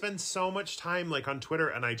 I spend so much time like on Twitter,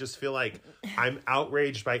 and I just feel like I'm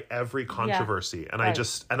outraged by every controversy. And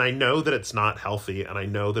I know that it's not healthy, and I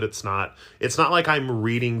know that it's not like I'm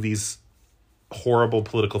reading these horrible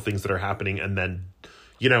political things that are happening and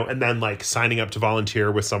then like signing up to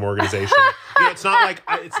volunteer with some organization. It's not like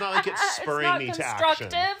it's spurring me to action.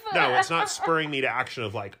 No, it's not spurring me to action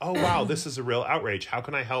of like, oh wow, this is a real outrage. How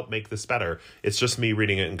can I help make this better? It's just me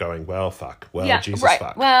reading it and going, well, fuck. Well, Jesus,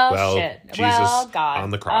 fuck. Well, shit. Jesus well, God.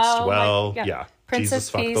 on the cross. Oh, Jesus, Princess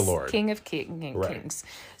fuck Peace, the Lord. King of Kings.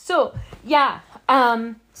 So, yeah.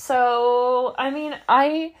 So, I mean,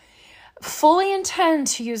 I fully intend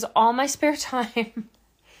to use all my spare time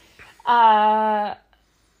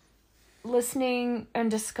listening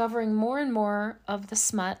and discovering more and more of the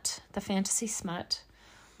smut, the fantasy smut,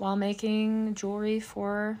 while making jewelry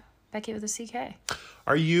for Becky with a CK.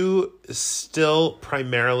 Are you still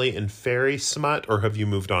primarily in fairy smut, or have you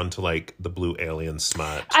moved on to like the blue alien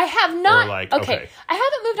smut? I have not. Okay. I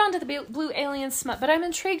haven't moved on to the blue alien smut, but I'm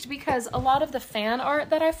intrigued because a lot of the fan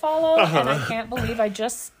art that I follow, and I can't believe I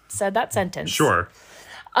just said that sentence. Sure.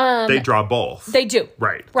 They draw both. They do.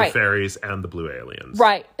 Right. The fairies and the blue aliens.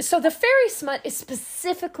 Right. So the fairy smut is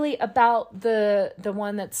specifically about the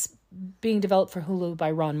one that's being developed for Hulu by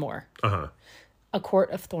Ron Moore. A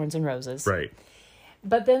Court of Thorns and Roses. Right.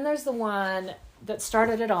 But then there's the one that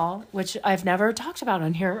started it all, which I've never talked about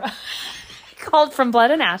on here, called From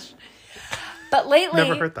Blood and Ash. But lately,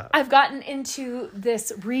 never heard that. I've gotten into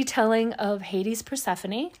this retelling of Hades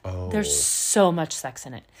Persephone. Oh. There's so much sex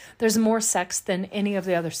in it. There's more sex than any of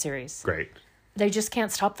the other series. Great. They just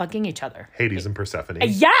can't stop fucking each other. Hades and Persephone.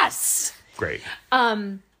 Yes! Great.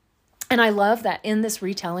 And I love that in this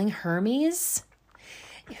retelling, Hermes,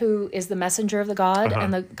 who is the messenger of the god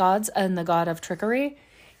and the gods and the god of trickery,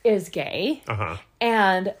 is gay.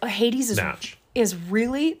 And Hades is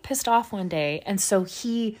really pissed off one day, and so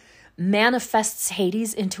he manifests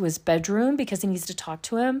Hades into his bedroom because he needs to talk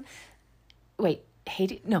to him.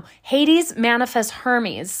 Hades manifests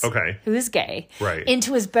Hermes, who is gay,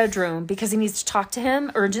 into his bedroom because he needs to talk to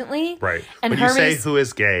him urgently. Right. And when Hermes, you say who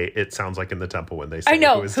is gay, it sounds like in the temple when they say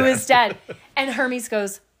who is dead. And Hermes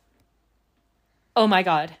goes, oh my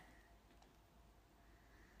God.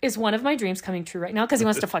 Is one of my dreams coming true right now? Because he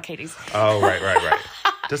wants to fuck Hades. Oh, right.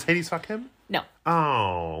 Does Hades fuck him? No.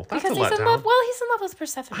 Oh, that's Because a he's in letdown. love. Well, he's in love with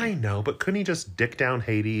Persephone. I know, but couldn't he just dick down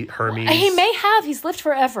Hermes? He may have. He's lived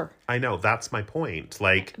forever. I know, that's my point.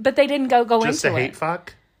 Like, But they didn't go just into a hate it.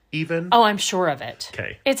 fuck, even? Oh, I'm sure of it.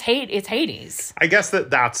 Okay. It's Hades. I guess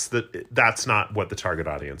that's not what the target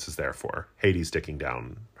audience is there for. Hades dicking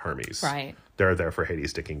down Hermes. Right. They're there for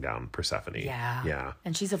Hades dicking down Persephone. Yeah. Yeah.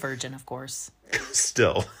 And she's a virgin, of course.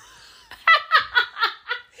 Still.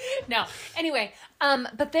 No. Anyway,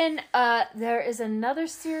 but then there is another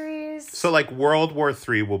series. So, like, World War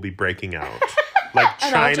III will be breaking out. Like,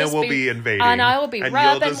 And I'll China just will be- be invading. and I will be and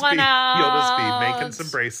rubbing you'll one just be out. making some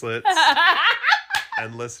bracelets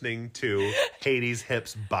and listening to Hades'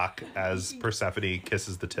 hips buck as Persephone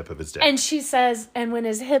kisses the tip of his dick. And she says, and when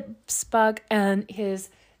his hips buck and his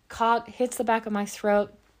cock hits the back of my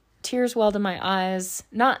throat, tears welled in my eyes.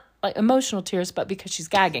 Not like emotional tears, but because she's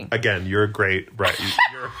gagging. Again, you're a great, right?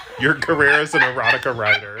 Your career as an erotica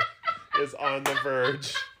writer is on the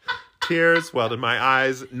verge. Tears welled in my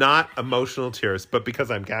eyes, not emotional tears, but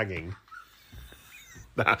because I'm gagging.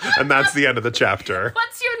 And that's the end of the chapter.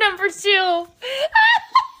 What's your number 2?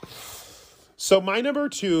 So my number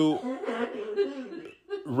 2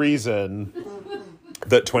 reason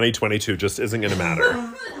that 2022 just isn't going to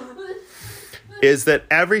matter is that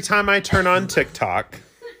every time I turn on TikTok,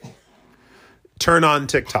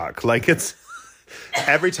 like it's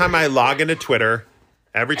every time I log into Twitter,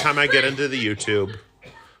 every time I get into the YouTube,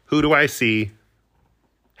 who do I see?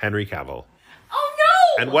 Henry Cavill. Oh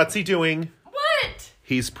no! And what's he doing? What?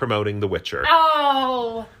 He's promoting The Witcher,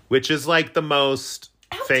 Oh. which is like the most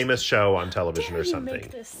famous show on television or Dare you something.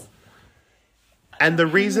 make this, And the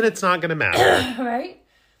reason it's not going to matter right?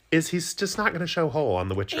 is he's just not going to show Hole on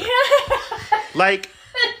The Witcher. Like,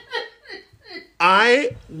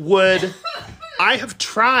 I have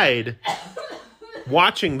tried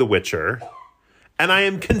watching The Witcher, and I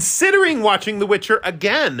am considering watching The Witcher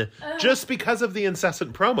again, just because of the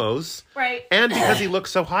incessant promos. Right. And because he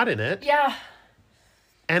looks so hot in it. Yeah.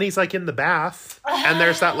 And he's like in the bath. And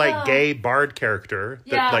there's that like gay bard character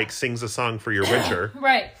that Yeah. like sings a song for your Witcher.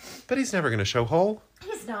 Right. But he's never going to show Hole.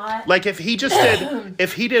 He's not. Like if he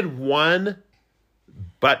did one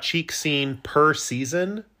butt cheek scene per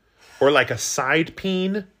season or like a side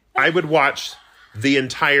peen, I would watch the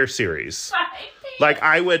entire series. Like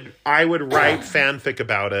I would write fanfic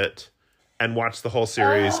about it and watch the whole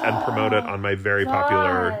series and promote it on my very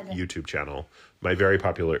popular YouTube channel, my very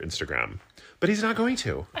popular Instagram. But he's not going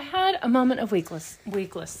to. I had a moment of weakness.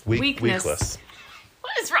 Weakness. Weakless.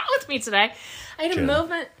 What is wrong with me today? I had Jen. a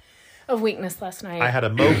moment of weakness last night. I had a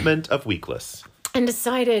moment of weakless. And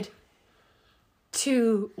decided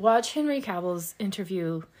to watch Henry Cavill's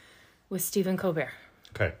interview with Stephen Colbert.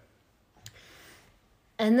 Okay.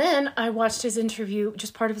 And then I watched his interview,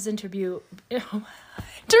 just part of his interview. Interview?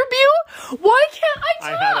 Why can't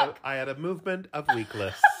I talk? I had a movement of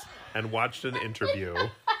weakless and watched an interview.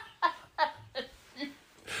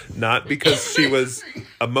 Not because she was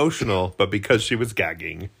emotional, but because she was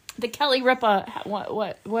gagging. The Kelly Ripa,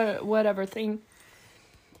 whatever thing.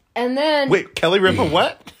 And then Wait, Kelly Ripa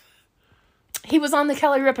what? he was on the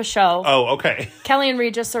Kelly Ripa show. Oh, okay. Kelly and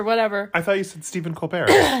Regis or whatever. I thought you said Stephen Colbert.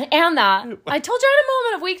 And that. I told you I had a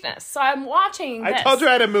moment of weakness. So I'm watching this. I told you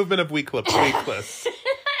I had a movement of weakless. And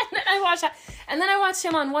then I watched that. And then I watched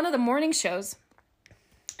him on one of the morning shows.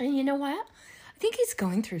 And you know what? I think he's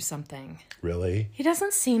going through something. Really? He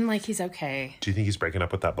doesn't seem like he's okay. Do you think he's breaking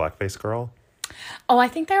up with that blackface girl? Oh, I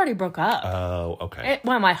think they already broke up. Oh, okay.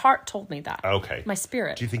 Well, my heart told me that. Okay. My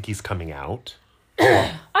spirit. Do you think he's coming out?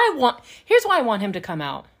 Here's why I want him to come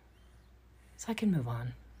out. So I can move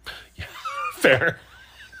on. Fair.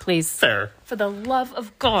 Please. Fair. For the love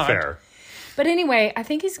of God. Fair. But anyway, I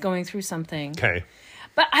think he's going through something. Okay.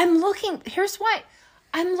 But here's why.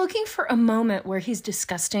 I'm looking for a moment where he's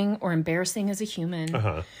disgusting or embarrassing as a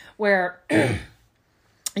human. Where,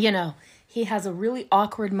 he has a really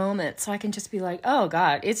awkward moment. So I can just be like, oh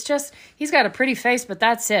God, it's just, he's got a pretty face, but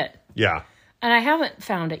that's it. Yeah. And I haven't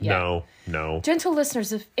found it yet. No. Gentle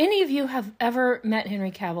listeners, if any of you have ever met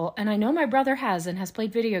Henry Cavill, and I know my brother has and has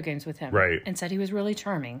played video games with him. Right. And said he was really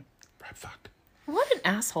charming. Fuck. What an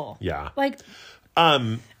asshole. Yeah. Like,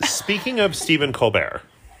 Speaking of Stephen Colbert,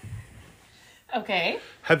 okay.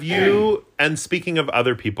 have you, and speaking of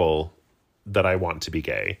other people that I want to be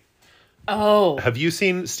gay, Oh. have you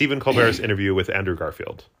seen Stephen Colbert's interview with Andrew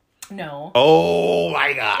Garfield? No. Oh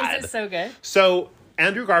my God. Is it so good? So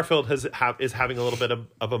Andrew Garfield is having a little bit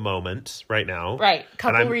of a moment right now. Right.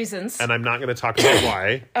 Couple And reasons. And I'm not going to talk about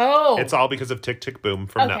why. Oh. It's all because of Tick, Tick, Boom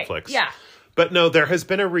from Okay, Netflix. yeah. But no, there has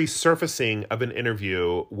been a resurfacing of an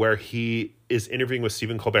interview where he is interviewing with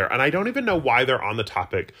Stephen Colbert. And I don't even know why they're on the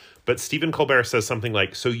topic, but Stephen Colbert says something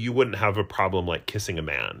like, so you wouldn't have a problem like kissing a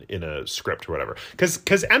man in a script or whatever.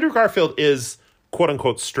 Because Andrew Garfield is quote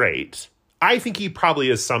unquote straight. I think he probably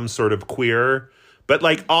is some sort of queer, but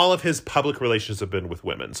like all of his public relations have been with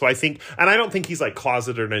women. So I think, and I don't think he's like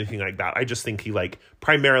closeted or anything like that. I just think he like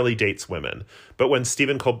primarily dates women. But when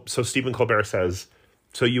Stephen Colbert says,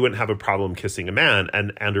 so you wouldn't have a problem kissing a man,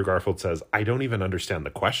 and Andrew Garfield says, I don't even understand the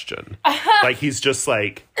question. Like he's just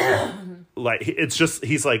like it's just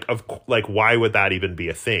he's like why would that even be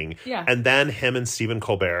a thing? Yeah. And then him and Stephen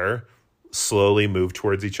Colbert slowly move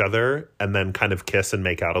towards each other and then kind of kiss and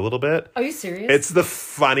make out a little bit. Are you serious? It's the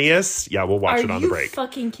funniest. Yeah, we'll watch it on the break. Are you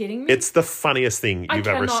fucking kidding me? It's the funniest thing you've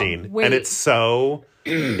ever seen. Wait. And it's so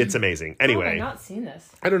it's amazing. Anyway, How have I not seen this?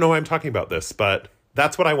 I don't know why I'm talking about this, but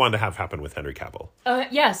that's what I want to have happen with Henry Cavill.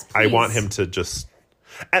 Yes, please. I want him to just...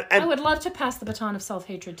 And, I would love to pass the baton of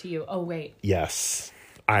self-hatred to you. Oh, wait. Yes.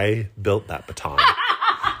 I built that baton.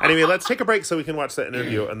 Anyway, let's take a break so we can watch that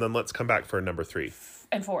interview, and then let's come back for number 3.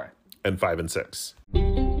 And 4. And 5 and 6.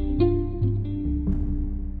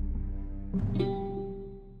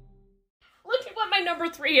 Look at what my number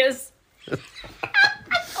 3 is. Oh,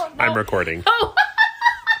 no. I'm recording. Oh.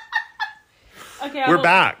 Okay, We're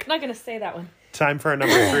back. I'm not going to say that one. Time for our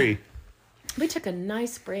number 3. We took a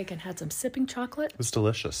nice break and had some sipping chocolate. It was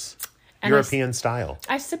delicious. And European style.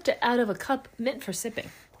 I sipped it out of a cup meant for sipping.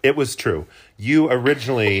 It was true. You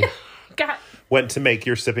originally God. went to make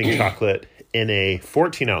your sipping chocolate in a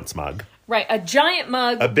 14-ounce mug. Right, a giant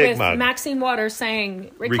mug A big with mug. Maxine Waters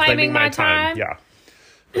saying, reclaiming my time. Yeah.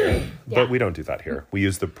 But we don't do that here. We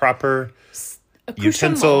use the proper Accoutrement.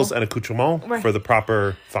 utensils and accoutrement Right. for the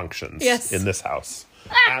proper functions Yes. in this house.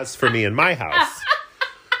 As for me in my house,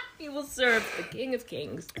 He will serve the King of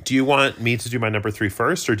Kings. do you want me to do my number 3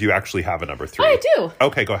 first, or do you actually have a number 3? I do.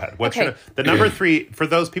 Okay, go ahead. What's Okay. the number 3 for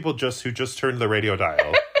those people who just turned the radio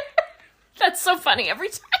dial? That's so funny every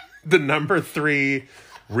time. The number 3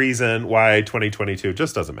 reason why 2022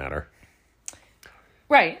 just doesn't matter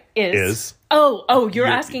Right, is Oh, you're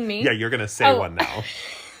asking me? Yeah, you're gonna say one now.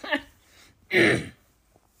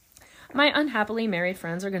 My unhappily married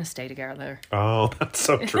friends are going to stay together. Oh, that's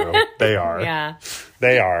so true. They are. Yeah.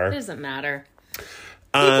 They It are. doesn't matter.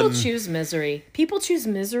 People choose misery. People choose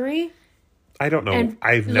misery. I don't know. And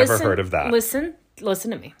I've never listen- heard of that. Listen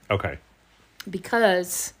to me. Okay.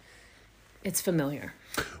 Because it's familiar.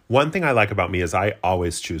 One thing I like about me is I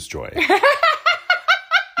always choose joy.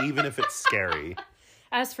 Even if it's scary.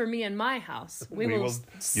 As for me and my house, we We will will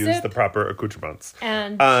sip use the proper accoutrements.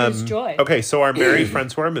 and choose joy. Okay, so our married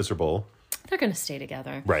friends who are miserable. They're going to stay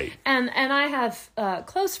together. Right. And I have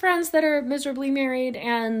close friends that are miserably married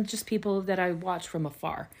and just people that I watch from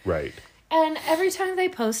afar. Right. And every time they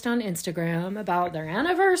post on Instagram about their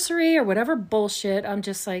anniversary or whatever bullshit, I'm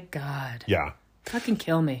just like, God, Yeah. fucking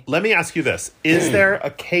kill me. Let me ask you this. Is there a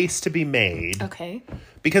case to be made? Okay.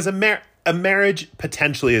 Because a marriage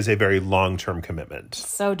potentially is a very long-term commitment.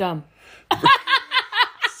 So dumb.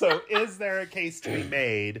 So is there a case to be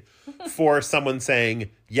made for someone saying,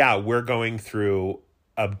 yeah, we're going through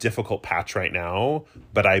a difficult patch right now,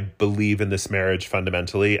 but I believe in this marriage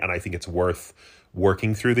fundamentally, and I think it's worth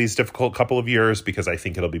working through these difficult couple of years because I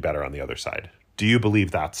think it'll be better on the other side. Do you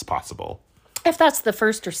believe that's possible? If that's the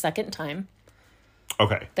first or second time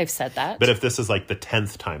Okay. they've said that. But if this is like the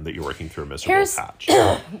 10th time that you're working through a miserable patch.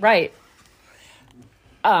 Right.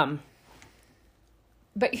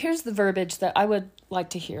 But here's the verbiage that I would like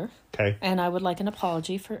to hear. Okay. And I would like an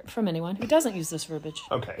apology from anyone who doesn't use this verbiage.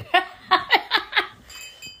 Okay.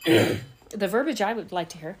 The verbiage I would like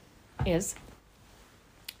to hear is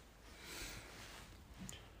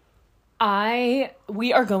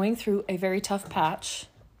we are going through a very tough patch,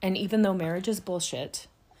 and even though marriage is bullshit,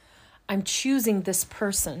 I'm choosing this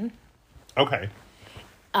person. Okay.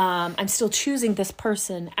 I'm still choosing this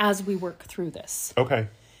person as we work through this. Okay.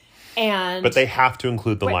 And But they have to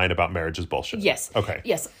include the Right. line about marriage is bullshit. yes. Okay.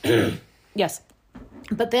 Yes. Yes.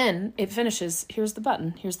 But then it finishes. Here's the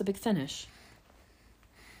button. Here's the big finish.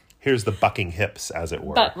 Here's the bucking hips, as it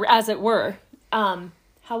were. But as it were.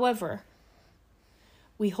 However,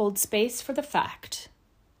 we hold space for the fact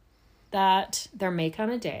that there may come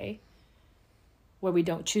a day where we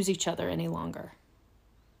don't choose each other any longer.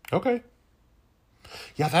 Okay.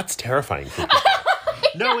 Yeah, that's terrifying for people.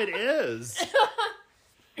 No, it is.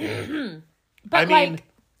 But I mean-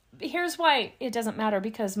 here's why it doesn't matter,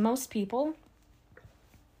 because most people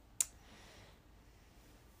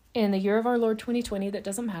in the year of our Lord 2020, that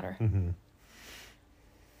doesn't matter,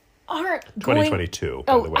 aren't going... 2022,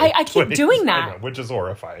 by the way. I keep doing I that. know, which is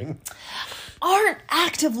horrifying. aren't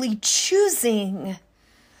actively choosing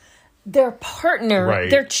their partner. Right.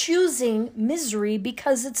 They're choosing misery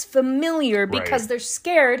because it's familiar, because Right. they're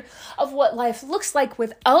scared of what life looks like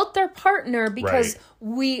without their partner, because Right.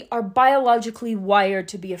 we are biologically wired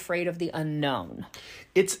to be afraid of the unknown.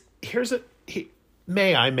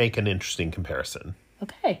 May I make an interesting comparison?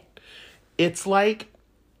 Okay. It's like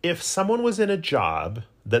if someone was in a job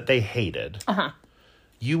that they hated,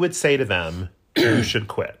 you would say to them, you should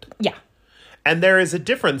quit. Yeah. And there is a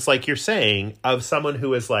difference, like you're saying, of someone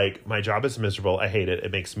who is like, my job is miserable. I hate it.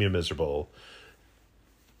 It makes me miserable.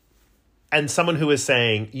 And someone who is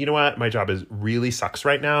saying, you know what? My job really sucks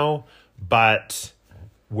right now, but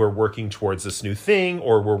we're working towards this new thing,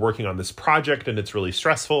 or we're working on this project and it's really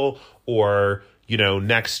stressful, or,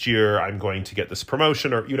 next year I'm going to get this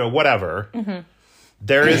promotion, or, whatever. Mm-hmm.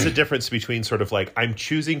 There is a difference between sort of like, I'm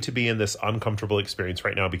choosing to be in this uncomfortable experience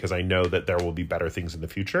right now because I know that there will be better things in the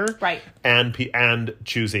future. Right. And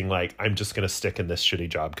choosing like, I'm just going to stick in this shitty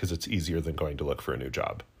job because it's easier than going to look for a new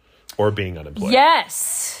job or being unemployed.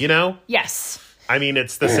 Yes. Yes. I mean,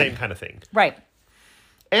 it's the same kind of thing. Right.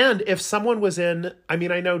 And if someone was I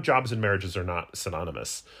know jobs and marriages are not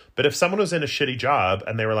synonymous, but if someone was in a shitty job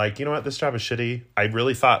and they were like, you know what, this job is shitty. I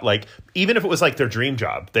really thought, like, even if it was like their dream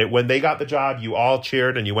job, when they got the job, you all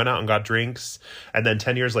cheered and you went out and got drinks. And then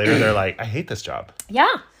 10 years later, they're like, I hate this job. Yeah.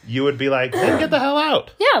 You would be like, then get the hell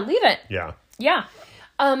out. Yeah, leave it. Yeah. Yeah.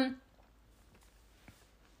 I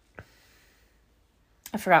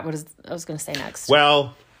forgot what I was going to say next.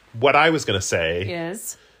 Well, what I was going to say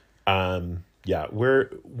is... yeah,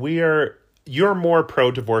 you're more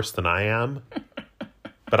pro-divorce than I am,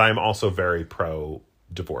 but I'm also very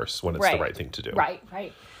pro-divorce when it's the right thing to do. Right.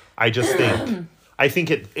 I just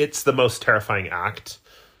think, it's the most terrifying act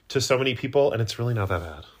to so many people, and it's really not that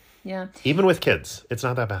bad. Yeah. Even with kids, it's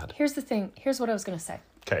not that bad. Here's the thing. Here's what I was going to say.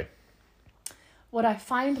 Okay. What I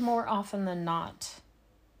find more often than not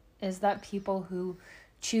is that people who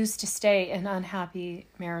choose to stay in unhappy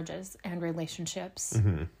marriages and relationships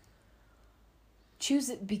choose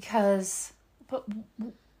it because, but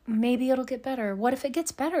maybe it'll get better. What if it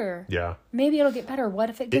gets better? Yeah. Maybe it'll get better.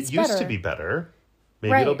 What if it gets better? It used to be better.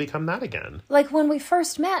 Maybe Right. it'll become that again. Like when we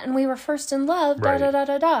first met and we were first in love, Right.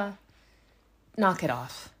 da-da-da-da-da. Knock it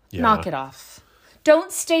off. Yeah. Knock it off.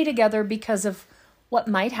 Don't stay together because of what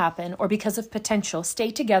might happen or because of potential.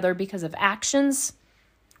 Stay together because of actions,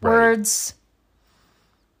 Right. words,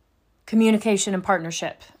 communication, and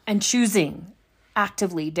partnership, and choosing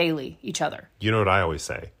actively, daily, each other. You know what I always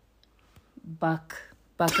say? Buck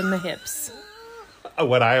in the hips.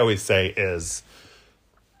 What I always say is,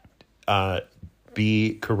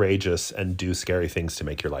 be courageous and do scary things to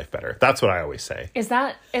make your life better. That's what I always say. Is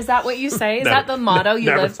that what you say? Is that the motto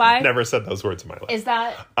you live by? Never said those words in my life. Is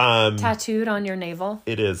that tattooed on your navel?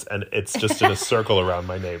 It is, and it's just in a circle around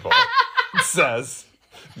my navel. It says,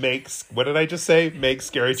 what did I just say? Make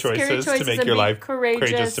scary choices to make your life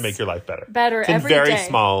courageous to make your life better. Better it's in every very day.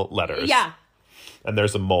 small letters. Yeah. And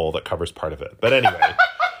there's a mole that covers part of it. But anyway.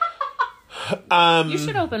 You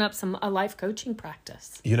should open up a life coaching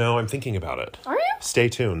practice. I'm thinking about it. Are you? Stay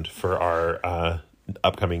tuned for our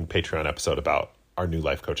upcoming Patreon episode about our new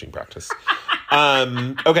life coaching practice.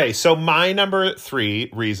 Okay, so my number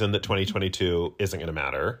 3 reason that 2022 isn't going to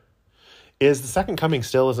matter is the second coming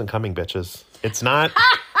still isn't coming, bitches. It's not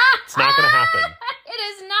going to happen. It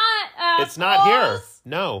is not. It's not here.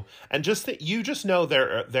 No. And you just know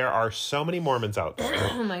there are so many Mormons out there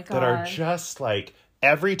Oh my God. that are just like,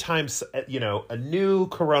 every time, a new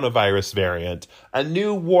coronavirus variant, a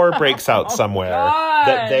new war breaks out somewhere,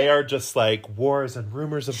 that they are just like wars and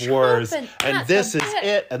rumors of wars, and this is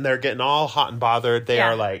it, and they're getting all hot and bothered. They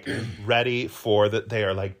are like ready for that. They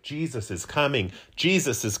are like, Jesus is coming.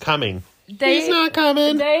 Jesus is coming. He's not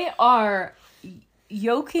coming. They are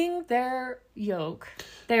yoking their yoke.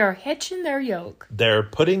 They are hitching their yoke. They're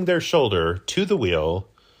putting their shoulder to the wheel.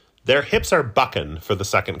 Their hips are bucking for the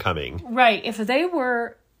second coming. Right. If they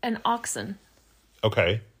were an oxen.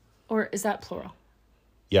 Okay. Or is that plural?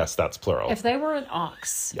 Yes, that's plural. If they were an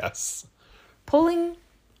ox. Yes. Pulling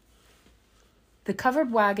the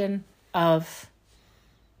covered wagon of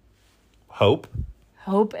Hope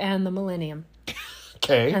and the millennium.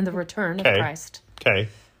 Okay. And the return of Christ. Okay.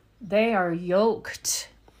 They are yoked,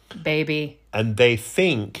 baby. And they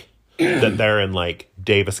think that they're in like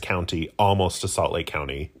Davis County, almost to Salt Lake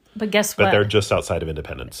County. But guess what? But they're just outside of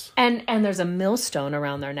Independence. And there's a millstone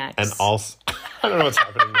around their necks. And also, I don't know what's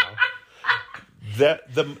happening now.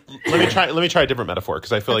 Let me try a different metaphor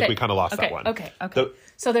because I feel like we kind of lost that one. Okay.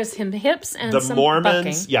 So there's hips and some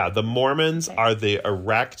Mormons. bucking. Yeah, the Mormons are the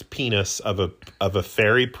erect penis of a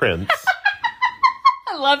fairy prince.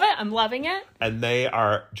 I love it. I'm loving it. And they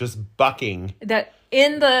are just bucking That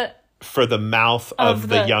in the for the mouth of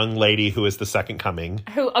the young lady who is the second coming.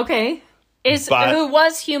 who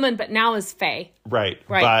was human but now is fae. Right.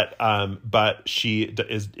 But she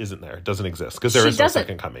isn't there. Doesn't exist because there is no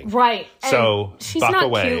second coming. Right. So and she's buck not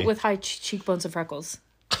away. cute with high cheekbones and freckles.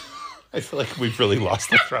 I feel like we've really lost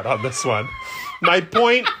the thread on this one. My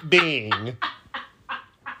point being,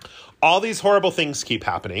 all these horrible things keep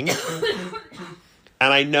happening.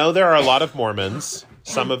 And I know there are a lot of Mormons,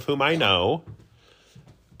 some of whom I know,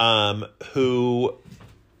 who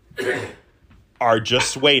are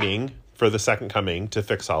just waiting for the second coming to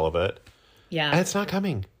fix all of it. Yeah. And it's not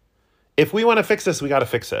coming. If we want to fix this, we got to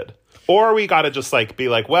fix it. Or we got to just be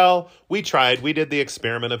like, well, we tried. We did the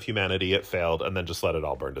experiment of humanity. It failed. And then just let it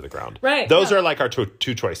all burn to the ground. Right. Those are our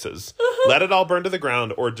two choices. Let it all burn to the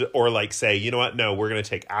ground or say, you know what? No, we're going to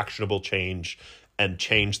take actionable change and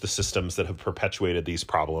change the systems that have perpetuated these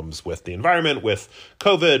problems with the environment, with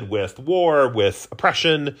COVID, with war, with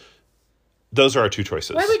oppression. Those are our two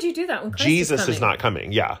choices. Why would you do that when Christ Jesus is coming? is not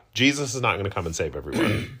coming. Yeah. Jesus is not going to come and save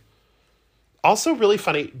everyone. Also, really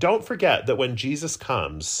funny, don't forget that when Jesus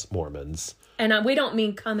comes, Mormons... And we don't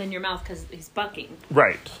mean come in your mouth because he's bucking.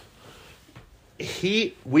 Right.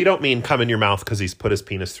 We don't mean come in your mouth because he's put his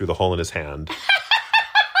penis through the hole in his hand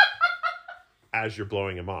as you're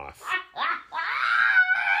blowing him off.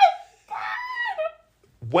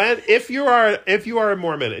 If you are a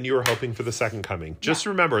Mormon and you are hoping for the second coming, just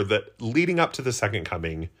remember that leading up to the second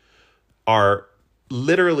coming are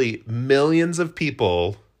literally millions of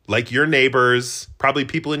people... like your neighbors, probably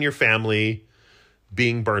people in your family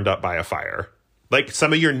being burned up by a fire. Like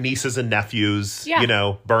some of your nieces and nephews,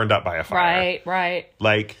 burned up by a fire. Right.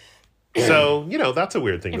 Like, so, that's a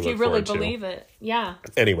weird thing to look forward to. If you really believe it. Yeah.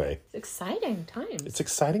 Anyway. It's exciting times. It's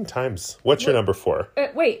exciting times. What's your number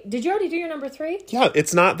 4? Wait, did you already do your number 3? Yeah,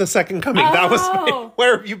 it's not the second coming. Oh. That was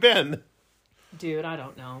where have you been? Dude, I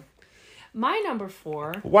don't know. My number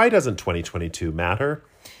 4. Why doesn't 2022 matter?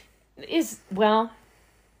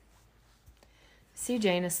 C.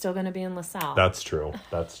 Jane is still going to be in LaSalle. That's true.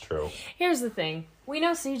 Here's the thing. We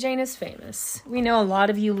know C. Jane is famous. We know a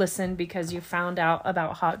lot of you listen because you found out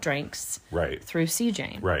about hot drinks through C.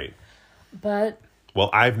 Jane. Right. But...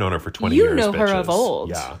 well, I've known her for 20 years, you know her bitches. of old.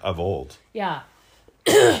 Yeah, of old. Yeah.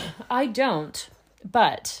 I don't.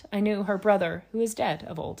 But I knew her brother, who is dead,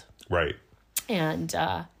 of old. Right. And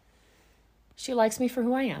she likes me for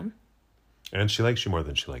who I am. And she likes you more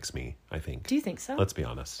than she likes me, I think. Do you think so? Let's be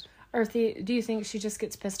honest. Or do you think she just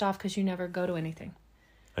gets pissed off because you never go to anything?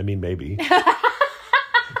 I mean, maybe.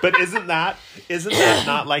 But isn't that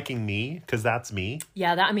not liking me? Because that's me.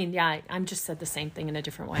 Yeah, I'm just said the same thing in a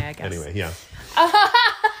different way, I guess. Anyway, yeah.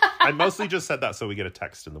 I mostly just said that so we get a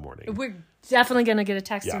text in the morning. We're definitely going to get a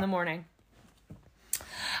text in the morning.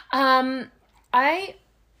 I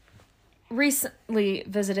recently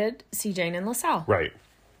visited C. Jane in LaSalle. Right.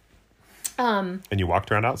 And you walked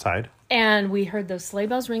around outside. And we heard those sleigh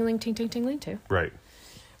bells ringling, ting, ting, tingling, too. Right.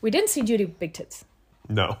 We didn't see Judy Big Tits.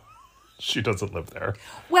 No. She doesn't live there.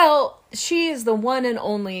 Well, she is the one and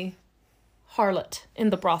only harlot in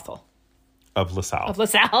the brothel. Of LaSalle.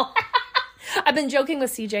 I've been joking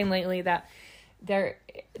with C. Jane lately that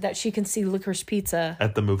she can see Licorice Pizza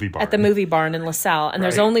at the movie barn. At the movie barn in LaSalle. And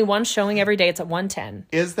there's only one showing every day. It's at 1:10.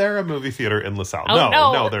 Is there a movie theater in LaSalle? Oh,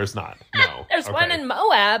 no, there's not. No. There's one in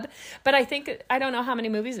Moab, but I don't know how many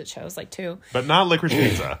movies it shows, like 2. But not Licorice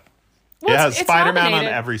Pizza. Well, it has it's Spider-Man on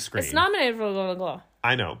every screen. It's nominated for the Glow.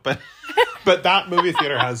 I know, but that movie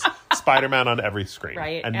theater has Spider-Man on every screen.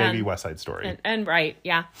 Right. And maybe West Side Story. And right,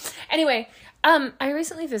 yeah. Anyway, I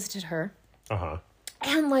recently visited her. Uh-huh.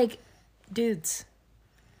 And dudes,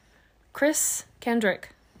 Chris Kendrick,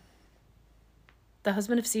 the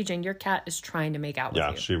husband of C. Jane, your cat is trying to make out with you.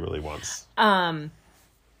 Yeah, she really wants. To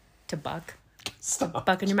buck. Stop.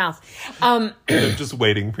 Buck in your mouth. I'm just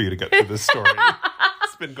waiting for you to get to this story.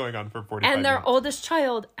 It's been going on for 45 And their minutes. oldest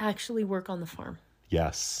child actually work on the farm.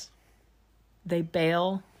 Yes. They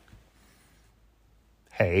bale.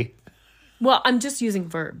 Hay. Well, I'm just using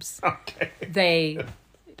verbs. Okay.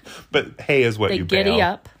 But hay is what you They bail. giddy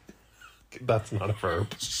up. That's not a verb.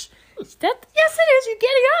 Yes, it is. You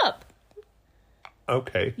giddy up.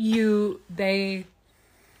 Okay. They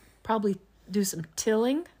probably do some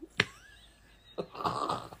tilling.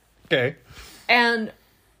 Okay. And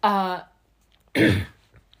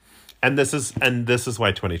and this is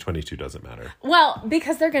why 2022 doesn't matter. Well,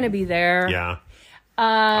 because they're going to be there. Yeah.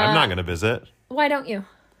 I'm not going to visit. Why don't you?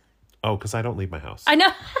 Oh, because I don't leave my house. I know.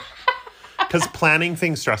 Because planning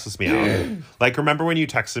things stresses me out. Like, remember when you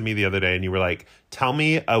texted me the other day and you were like, tell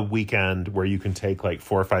me a weekend where you can take like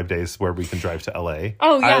 4 or 5 days where we can drive to LA?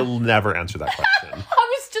 Oh, yeah. I'll never answer that question.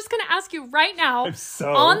 I was just going to ask you right now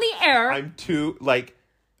on the air. I'm too, like,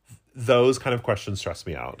 those kind of questions stress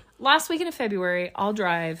me out. Last weekend of February, I'll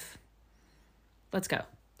drive. Let's go.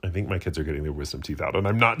 I think my kids are getting their wisdom teeth out, and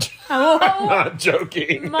I'm not, Oh, I'm not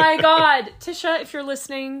joking. my God. Tisha, if you're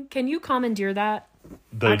listening, can you commandeer that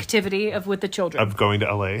activity with the children? Of going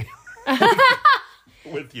to LA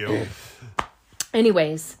with you.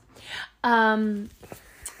 Anyways, and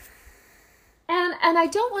I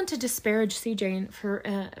don't want to disparage CJ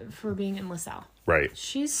for being in LaSalle. Right.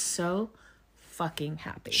 She's so fucking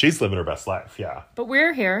happy. She's living her best life, yeah. But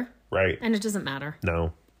we're here. Right. And it doesn't matter.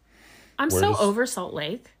 No. I'm so over Salt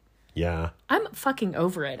Lake. Yeah. I'm fucking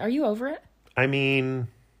over it. Are you over it? I mean,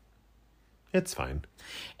 it's fine.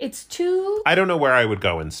 It's too... I don't know where I would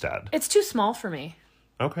go instead. It's too small for me.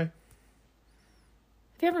 Okay. Have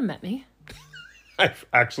you ever met me? I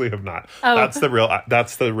actually have not. Oh. That's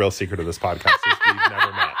the real secret of this podcast is we've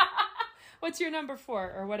never met. What's your number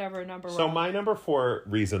 4 or whatever number? So my number 4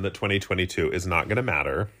 reason that 2022 is not going to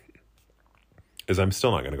matter is I'm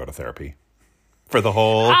still not going to go to therapy for the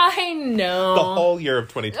whole I know. the whole year of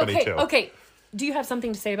 2022. Okay. Do you have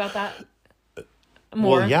something to say about that?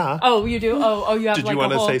 More? Well, yeah. Oh, you do? Oh, you have Did like you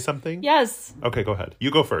want a to whole... say something? Yes. Okay, go ahead.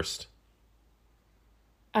 You go first.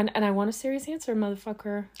 And I want a serious answer,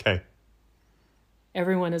 motherfucker. Okay.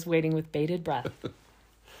 Everyone is waiting with bated breath.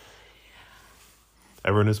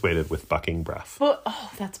 Everyone has waited with bucking breath. But,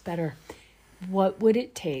 that's better. What would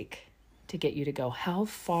it take to get you to go? How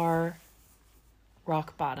far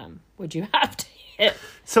rock bottom would you have to hit?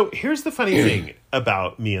 So here's the funny thing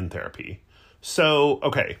about me and therapy. So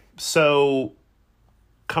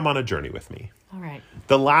come on a journey with me. All right.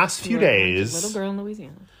 The last few You were days... a little girl in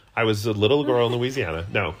Louisiana. I was a little girl in Louisiana.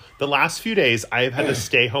 No, the last few days I've had to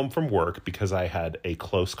stay home from work because I had a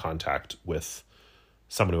close contact with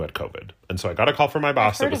someone who had COVID. And so I got a call from my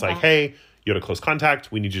boss that was like, hey, you had a close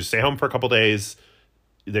contact. We need you to stay home for a couple days.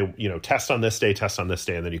 They, test on this day,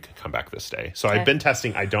 and then you can come back this day. So I've been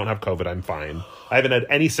testing. I don't have COVID. I'm fine. I haven't had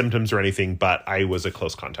any symptoms or anything, but I was a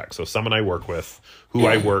close contact. So someone I work with, who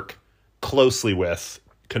I work closely with,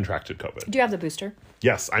 contracted COVID. Do you have the booster?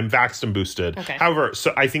 Yes, I'm vaxxed and boosted. Okay. However,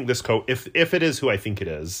 so I think this if it is who I think it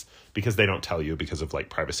is, because they don't tell you because of like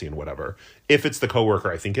privacy and whatever. If it's the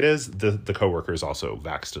coworker I think it is, the coworker is also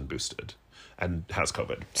vaxxed and boosted and has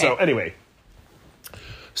COVID. Okay. So anyway,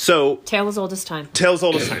 tale as old as time. Tale's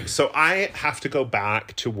old as time. So I have to go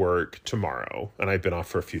back to work tomorrow, and I've been off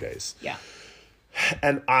for a few days. Yeah.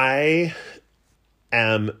 And I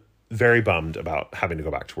am very bummed about having to go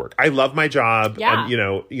back to work. I love my job. Yeah.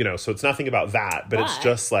 And, so it's nothing about that, but it's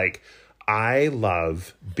just like, I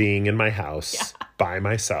love being in my house by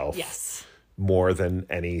myself. Yes. More than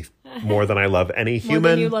I love any human.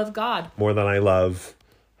 More than you love God. More than I love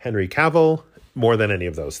Henry Cavill. More than any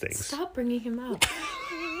of those things. Stop bringing him up.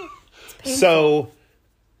 So,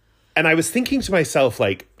 and I was thinking to myself,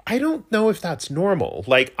 like, I don't know if that's normal.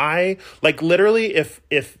 Like, literally,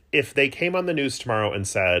 if they came on the news tomorrow and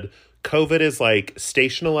said, COVID is like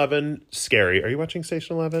Station 11 scary. Are you watching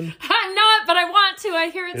Station 11? I'm not, but I want to. I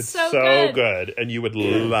hear it's so good. And you would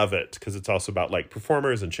love it because it's also about like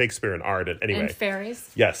performers and Shakespeare and art. And anyway. And fairies?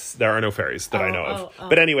 Yes, there are no fairies that I know of.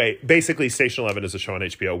 But anyway, basically Station 11 is a show on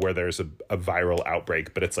HBO where there's a viral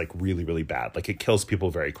outbreak, but it's like really, really bad. Like it kills people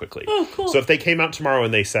very quickly. Oh, cool. So if they came out tomorrow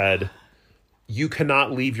and they said, you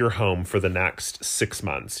cannot leave your home for the next 6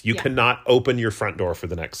 months. You cannot open your front door for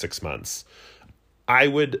the next 6 months. I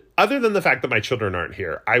would, other than the fact that my children aren't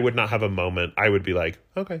here, I would not have a moment. I would be like,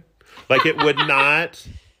 okay. Like it would not,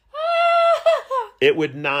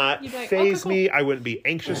 faze me. I wouldn't be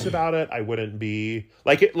anxious about it. I wouldn't be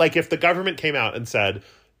like if the government came out and said,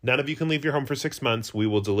 none of you can leave your home for 6 months. We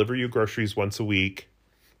will deliver you groceries once a week,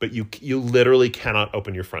 but you literally cannot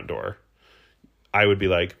open your front door. I would be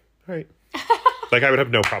like, all right. Like I would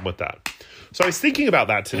have no problem with that. So I was thinking about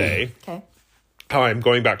that today. Okay. How I'm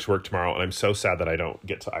going back to work tomorrow, and I'm so sad that I don't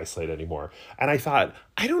get to isolate anymore. And I thought,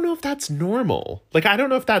 I don't know if that's normal. Like, I don't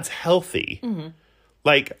know if that's healthy. Mm-hmm.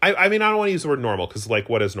 Like, I mean, I don't want to use the word normal because, like,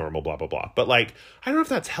 what is normal, blah, blah, blah. But, like, I don't know if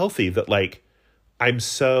that's healthy that, like, I'm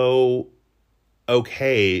so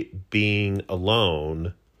okay being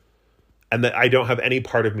alone and that I don't have any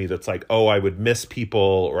part of me that's like, oh, I would miss people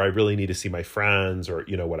or I really need to see my friends or,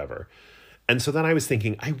 whatever. And so then I was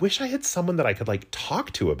thinking, I wish I had someone that I could like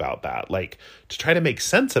talk to about that, like to try to make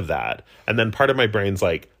sense of that. And then part of my brain's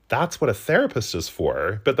like, that's what a therapist is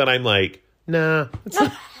for. But then I'm like, nah. It's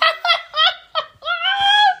not.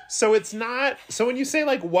 So it's not, so when you say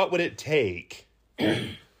like, what would it take?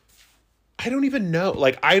 I don't even know.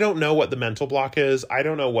 Like, I don't know what the mental block is. I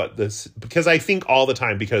don't know what this, because I think all the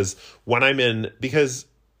time, because when I'm in, because,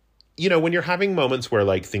 you know, when you're having moments where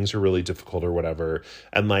like things are really difficult or whatever,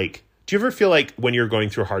 and like, do you ever feel like when you're going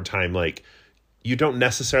through a hard time, like you don't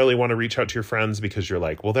necessarily want to reach out to your friends because you're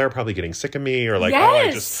like, well, they're probably getting sick of me, or like, oh, I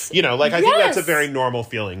just, you know, like, I think that's a very normal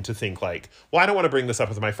feeling to think like, well, I don't want to bring this up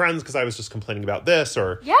with my friends because I was just complaining about this,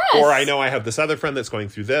 or I know I have this other friend that's going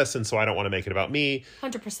through this, and so I don't want to make it about me.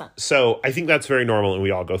 100%. So I think that's very normal, and we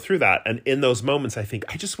all go through that. And in those moments, I think,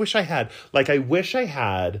 I just wish I had, like, I wish I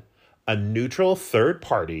had a neutral third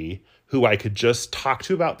party who I could just talk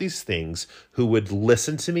to about these things, who would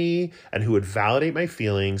listen to me and who would validate my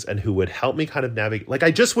feelings and who would help me kind of navigate. Like,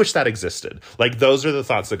 I just wish that existed. Like, those are the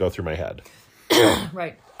thoughts that go through my head.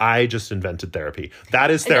 Right. I just invented therapy.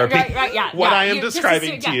 That is therapy. Right, yeah. What I am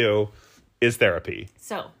describing to you is therapy.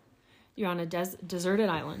 So, you're on a deserted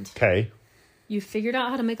island. Okay. You figured out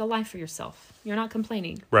how to make a life for yourself. You're not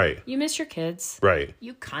complaining. Right. You miss your kids. Right.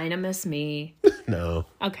 You kind of miss me. No.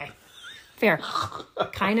 Okay. Fair.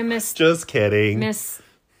 Kind of miss. Just kidding. Miss.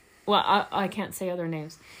 Well, I can't say other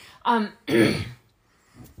names.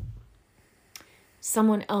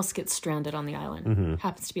 Someone else gets stranded on the island. Mm-hmm.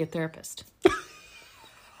 Happens to be a therapist.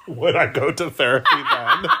 Would I go to therapy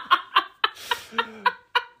then?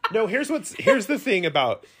 No, here's the thing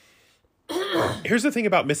about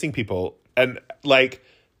missing people, and like,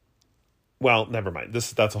 well, never mind.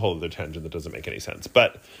 That's a whole other tangent that doesn't make any sense.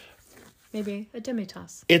 But maybe a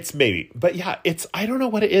demitasse. It's maybe, but yeah, I don't know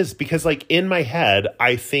what it is, because like in my head,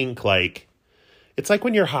 I think like, it's like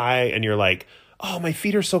when you're high and you're like, oh, my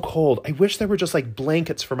feet are so cold. I wish there were just like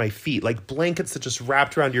blankets for my feet, like blankets that just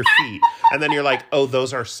wrapped around your feet. And then you're like, oh,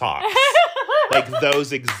 those are socks. Like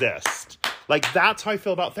those exist. Like that's how I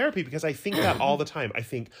feel about therapy, because I think that all the time. I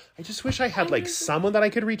think, I just wish I had like someone that I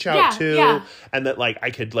could reach out to, and that like I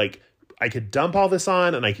could dump all this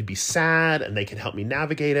on and I could be sad and they can help me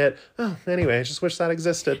navigate it. Oh, anyway, I just wish that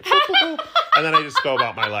existed. And then I just go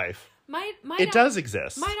about my life. It does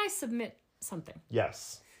exist. Might I submit something?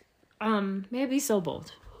 Yes. May I be so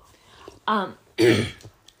bold?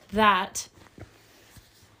 That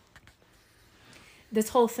this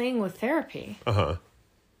whole thing with therapy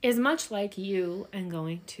is much like you and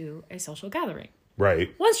going to a social gathering.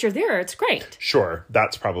 Right. Once you're there, it's great. Sure,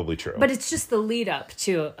 that's probably true. But it's just the lead up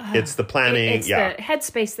to... it's the planning, it's the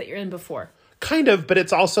headspace that you're in before. Kind of, but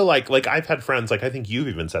it's also like I've had friends, like I think you've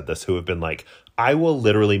even said this, who have been like, I will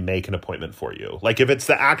literally make an appointment for you. Like if it's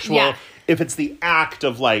the actual, if it's the act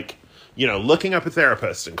of like, you know, looking up a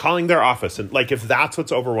therapist and calling their office, and like if that's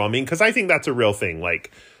what's overwhelming, because I think that's a real thing.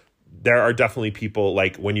 Like there are definitely people,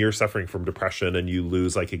 like when you're suffering from depression and you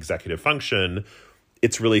lose like executive function,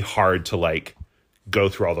 it's really hard to like go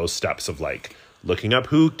through all those steps of like looking up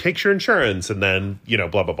who takes your insurance and then, you know,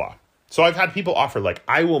 blah, blah, blah. So I've had people offer like,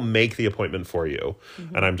 I will make the appointment for you.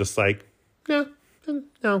 Mm-hmm. And I'm just like, no.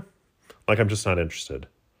 Like, I'm just not interested.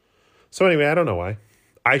 So anyway, I don't know why.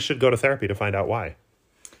 I should go to therapy to find out why.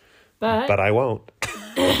 But I won't.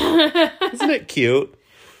 Isn't it cute?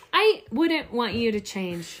 I wouldn't want you to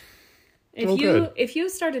change. If you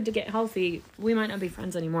started to get healthy, we might not be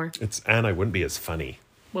friends anymore. And I wouldn't be as funny.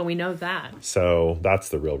 Well, we know that. So that's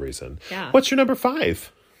the real reason. Yeah. What's your number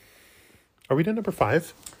 5? Are we to number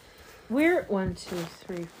 5? We're 1, 2,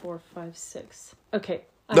 3, 4, 5, 6. Okay.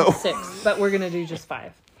 No. 6, but we're going to do just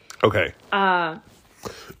 5. Okay.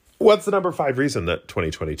 What's the number 5 reason that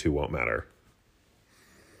 2022 won't matter?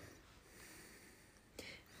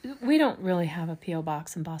 We don't really have a P.O.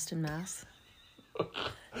 box in Boston, Mass.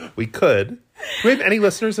 We could. Do we have any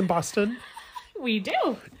listeners in Boston? We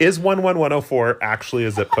do. Is 11104 actually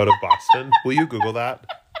a zip code of Boston? Will you Google that?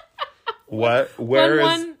 Where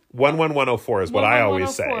is 11104 is what I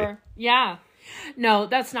always say. Yeah. No,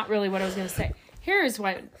 that's not really what I was going to say. Here's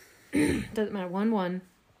why. Doesn't matter. 11.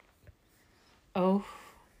 Oh.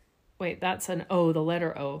 Wait, that's an O, the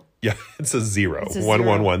letter O. Yeah, it's a 0.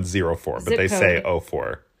 11104, but they say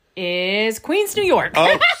 04. Is Queens, New York.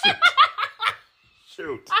 Oh,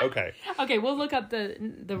 shoot. Okay. Okay, we'll look up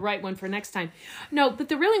the right one for next time. No, but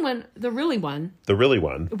the really one.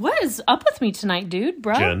 What is up with me tonight, dude,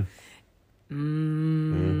 bro? Jen.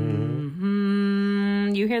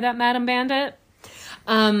 You hear that, Madam Bandit?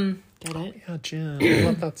 Get it? Yeah, Jen. I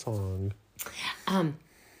love that song.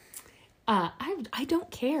 I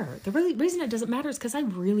don't care. The reason it doesn't matter is because I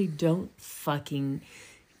really don't fucking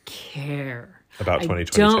care. About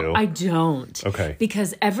 2022? I don't. Okay.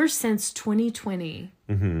 Because ever since 2020,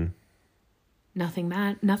 nothing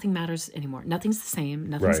matters anymore. Nothing's the same.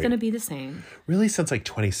 Nothing's going to be the same. Really, since like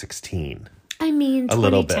 2016? I mean, a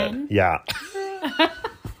little bit. 2010. Yeah.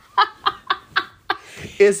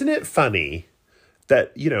 Isn't it funny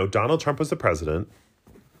that, you know, Donald Trump was the president.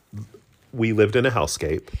 We lived in a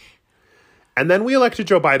hellscape. And then we elected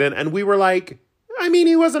Joe Biden, and we were like, I mean,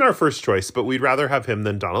 he wasn't our first choice, but we'd rather have him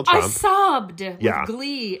than Donald Trump. I sobbed with Yeah.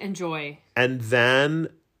 glee and joy. And then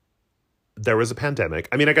there was a pandemic.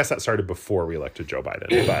 I mean, I guess that started before we elected Joe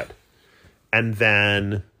Biden, but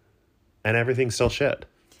and everything's still shit.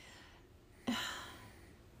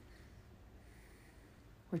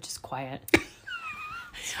 We're just quiet.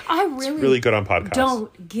 I Really good on podcasts.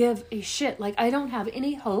 don't give a shit. Like, I don't have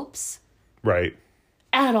any hopes Right.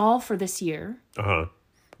 at all for this year. Uh-huh.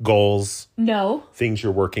 Goals, No. things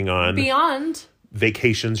you're working on, Beyond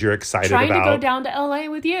vacations you're excited trying about. to go down to LA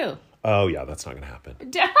with you. Oh, yeah, that's not going to happen.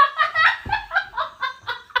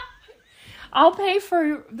 I'll pay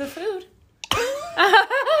for the food.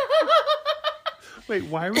 Wait,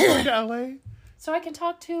 why are we going to LA? So I can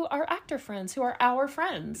talk to our actor friends who are our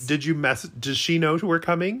friends. Does she know we're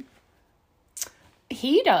coming?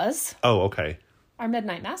 He does. Oh, okay. Our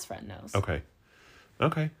Midnight Mass friend knows. Okay.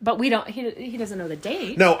 Okay. But we don't, he doesn't know the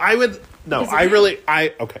date. No, okay.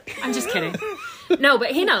 I'm just kidding. No,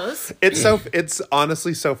 but he knows. It's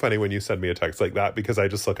honestly so funny when you send me a text like that, because I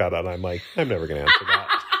just look at it and I'm like, I'm never going to answer that.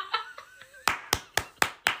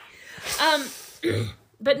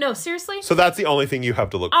 But no, seriously. So that's the only thing you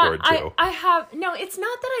have to look forward to. I have, no, it's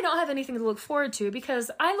not that I don't have anything to look forward to,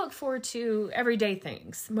 because I look forward to everyday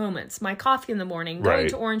things, moments, my coffee in the morning, going Right.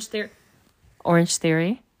 to Orange Theory. Orange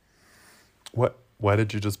Theory? What? Why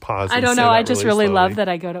did you just pause? I and don't say know. that I just really slowly? love that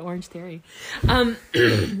I go to Orange Theory. And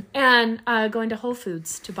going to Whole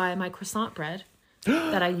Foods to buy my croissant bread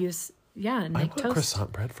that I use, and I make want toast.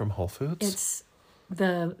 croissant bread from Whole Foods. It's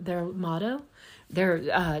their motto. Their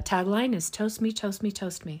tagline is "Toast me, toast me,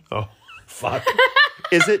 toast me." Oh, fuck.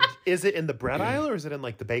 Is it in the bread aisle or is it in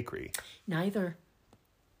like the bakery? Neither.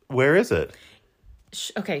 Where is it?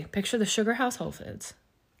 Okay, picture the Sugar House Whole Foods.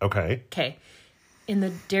 Okay. Okay, in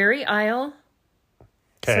the dairy aisle.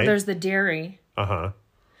 Okay. So there's the dairy, Uh-huh.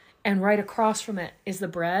 and right across from it is the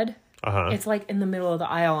bread. Uh-huh. It's like in the middle of the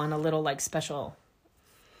aisle on a little like special.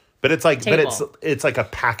 But it's like Table. it's like a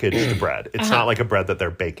packaged bread. It's not like a bread that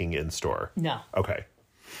they're baking in store. No. Okay.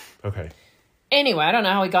 Okay. Anyway, I don't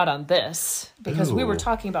know how we got on this, because we were Ooh.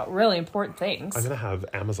 talking about really important things. I'm going to have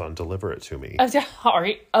Amazon deliver it to me. All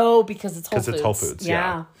right. Oh, because it's Whole Foods. Because it's Whole Foods,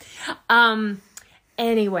 yeah.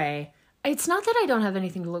 Anyway, it's not that I don't have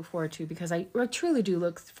anything to look forward to, because I truly do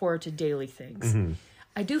look forward to daily things. Mm-hmm.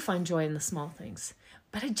 I do find joy in the small things,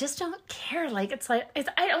 but I just don't care. Like, I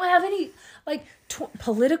don't have any, like,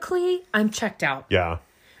 politically, I'm checked out. Yeah.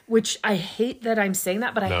 Which I hate that I'm saying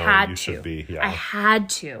that, but No, I had you to. should be, yeah. I had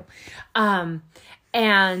to.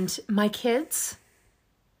 And my kids,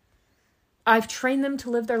 I've trained them to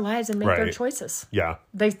live their lives and make their Right. choices. Yeah.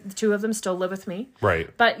 The two of them still live with me. Right.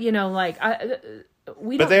 But, you know, like,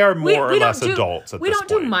 we But don't, they are we more or don't less do- adults at we this don't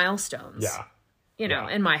do point. milestones. Yeah. You know,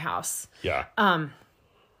 Yeah. in my house. Yeah.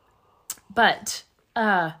 But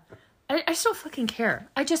I still fucking care.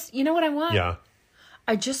 I just, you know what I want? Yeah.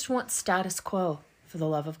 I just want status quo, for the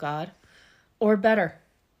love of God. Or better.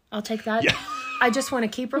 I'll take that. Yeah. I just want to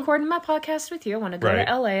keep recording my podcast with you. I want to go Right.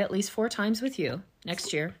 to LA at least 4 times with you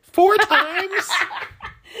next year. 4 times?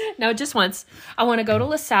 No, just once. I want to go to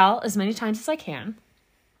LaSalle as many times as I can.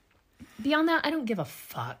 Beyond that, I don't give a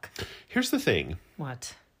fuck. Here's the thing.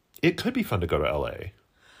 What? It could be fun to go to LA.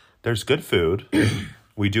 There's good food.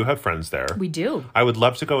 We do have friends there. We do. I would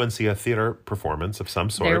love to go and see a theater performance of some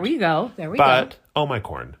sort. There we go. There we But, go. oh my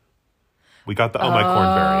corn. We got the oh my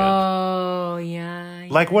corn variant. Oh, yeah.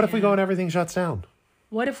 Like, what if we go and everything shuts down?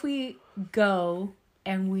 What if we go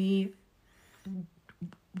and we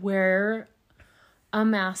wear a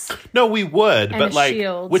mask? No, we would, but a like,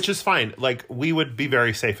 shield. which is fine. Like, we would be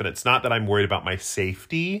very safe, and it's not that I'm worried about my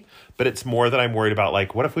safety, but it's more that I'm worried about,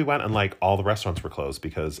 like, what if we went and like all the restaurants were closed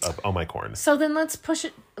because of oh my corn? So then let's push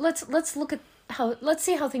it. Let's look at let's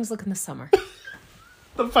see how things look in the summer.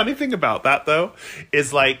 The funny thing about that though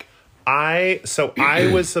is like I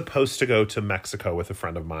was supposed to go to Mexico with a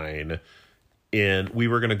friend of mine we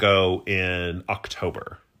were going to go in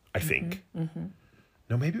October, I think.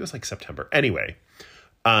 No, maybe it was like September. Anyway,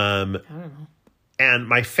 I don't know. and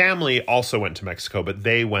my family also went to Mexico, but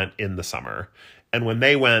they went in the summer. And when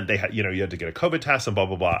they went, they had, you had to get a COVID test and blah,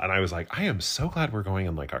 blah, blah. And I was like, I am so glad we're going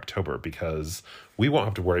in like October, because we won't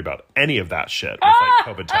have to worry about any of that shit with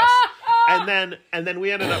like COVID tests. And then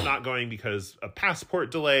we ended up not going because of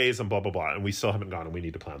passport delays and blah, blah, blah. And we still haven't gone, and we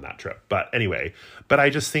need to plan that trip. But anyway, I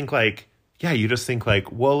just think like, yeah, you just think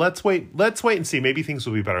like, well, let's wait and see. Maybe things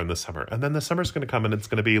will be better in the summer. And then the summer's going to come and it's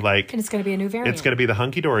going to be like... And it's going to be a new variant. It's going to be the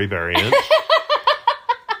hunky-dory variant.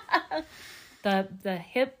 The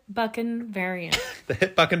hip bucking variant. The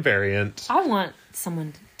hip bucking variant. I want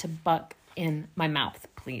someone to buck in my mouth,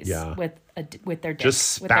 please. Yeah. With their dick.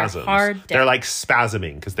 Just spasms. With their hard dick. They're like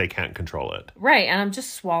spasming because they can't control it. Right, and I'm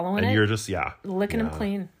just swallowing it. And you're just, licking them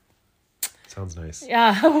clean. Sounds nice.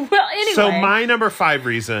 Yeah. Well, anyway. So my number 5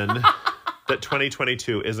 reason that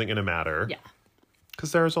 2022 isn't going to matter. Yeah.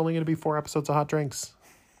 Because there's only going to be 4 episodes of Hot Drinks.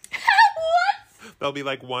 What? There'll be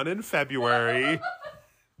like 1 in February.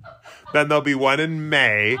 Then there'll be 1 in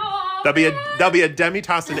May. Oh, There'll be a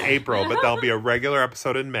demi-toss in April, but there'll be a regular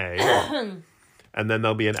episode in May. And then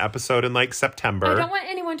there'll be an episode in like September. I don't want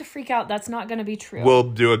anyone to freak out. That's not going to be true. We'll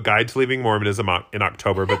do a guide to leaving Mormonism in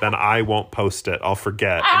October, but then I won't post it. I'll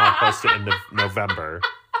forget, and I'll post it in November.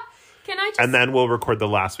 Can I just... And then we'll record the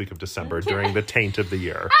last week of December during the taint of the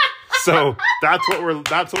year. So that's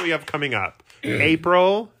what we have coming up.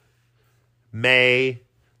 April, May,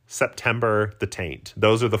 September, the taint.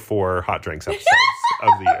 Those are the 4 Hot Drinks episodes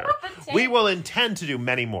of the year. We will intend to do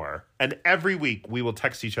many more. And every week we will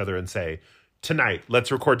text each other and say, tonight,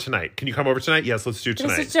 let's record tonight. Can you come over tonight? Yes, let's do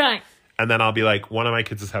tonight. This is tonight. And then I'll be like, one of my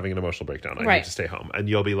kids is having an emotional breakdown. I need to stay home. And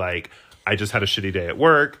you'll be like, I just had a shitty day at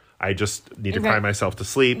work. I just need to cry myself to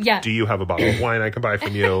sleep. Yeah. Do you have a bottle of wine I can buy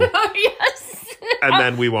from you? Oh, yes. And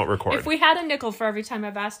then we won't record. If we had a nickel for every time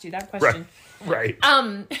I've asked you that question. Right.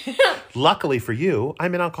 Luckily for you,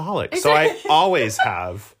 I'm an alcoholic. So I always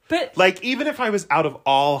have. But like, even if I was out of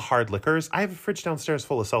all hard liquors, I have a fridge downstairs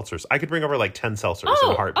full of seltzers. I could bring over like 10 seltzers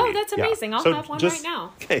in a heartbeat. Oh, that's amazing. I'll have one right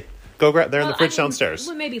now. Okay. Go grab. They're in the fridge downstairs.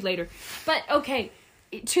 Well, maybe later. But, okay.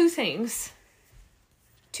 2 things.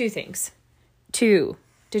 2 things. 2.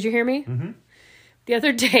 Did you hear me? Mm-hmm. The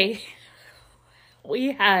other day,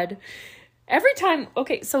 we had... Every time...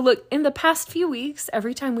 Okay, so look, in the past few weeks,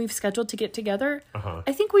 every time we've scheduled to get together,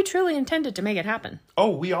 I think we truly intended to make it happen. Oh,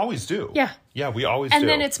 we always do. Yeah. Yeah, we always do. And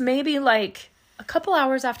then it's maybe like a couple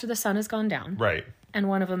hours after the sun has gone down. Right. And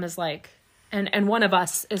one of them is like... And one of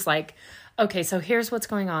us is like, okay, so here's what's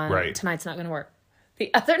going on. Right. Tonight's not going to work.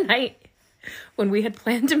 The other night, when we had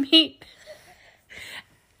planned to meet,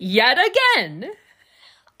 yet again,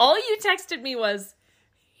 all you texted me was,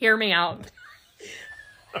 hear me out.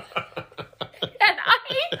 And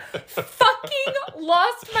I fucking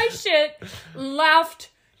lost my shit, laughed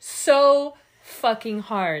so fucking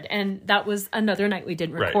hard. And that was another night we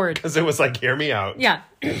didn't record. Right, because it was like, hear me out. Yeah.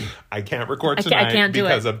 I can't record tonight I can't do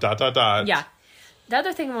because it. of ... Yeah. The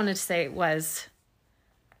other thing I wanted to say was,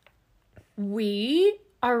 we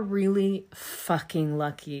are really fucking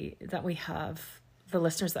lucky that we have the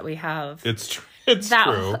listeners that we have. It's true.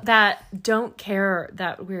 That don't care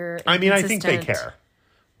that we're I mean, I think they care.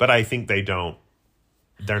 But I think they don't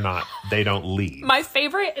leave. My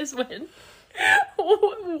favorite is when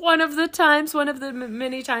one of the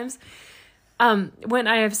many times, when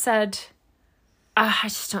I have said, I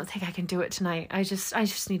just don't think I can do it tonight. I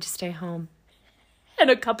just need to stay home. And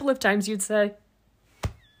a couple of times you'd say,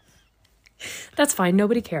 that's fine.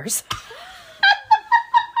 Nobody cares.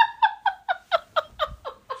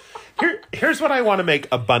 Here's what I want to make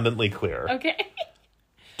abundantly clear. Okay.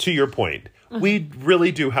 To your point, we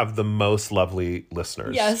really do have the most lovely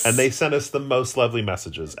listeners. Yes. And they send us the most lovely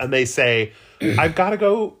messages. And they say, I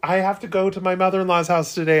have to go to my mother-in-law's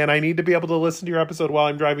house today and I need to be able to listen to your episode while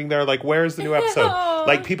I'm driving there. Like, where's the new episode?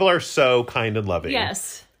 Like, people are so kind and loving.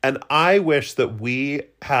 Yes. And I wish that we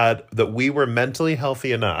were mentally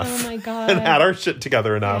healthy enough. Oh my God. And had our shit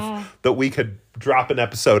together enough that we could drop an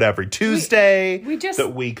episode every Tuesday.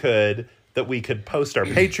 That we could post our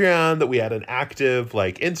Patreon, that we had an active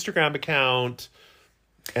like Instagram account.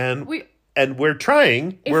 And we're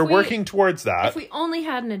trying. We're working towards that. If we only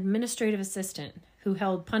had an administrative assistant who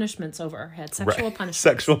held punishments over our heads, sexual punishments.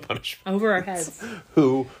 Sexual punishment. Over our heads.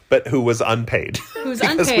 Who was unpaid.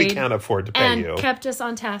 Because we can't afford to pay you. And kept us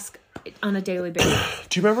on task on a daily basis.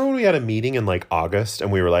 Do you remember when we had a meeting in like August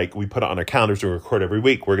and we were like, we put it on our calendars to record every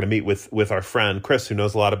week. We're going to meet with our friend Chris, who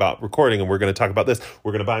knows a lot about recording, and we're going to talk about this.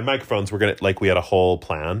 We're going to buy microphones. We're going to, like, we had a whole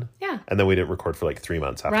plan. Yeah. And then we didn't record for like 3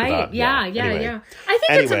 months after that. Right. Yeah. Anyway. I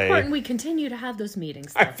think it's important we continue to have those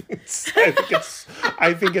meetings. I think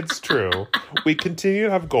it's true. We continue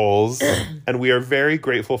to have goals, and we are very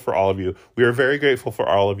grateful for all of you. We are very grateful for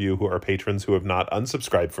all of you who are patrons who have not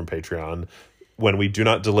unsubscribed from Patreon when we do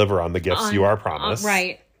not deliver on the gifts you are promised.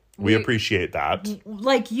 Right. We appreciate that.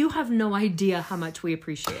 Like, you have no idea how much we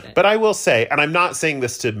appreciate it. But I will say, and I'm not saying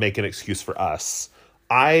this to make an excuse for us,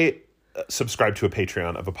 I subscribe to a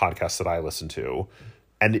Patreon of a podcast that I listen to.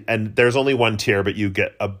 And there's only one tier, but you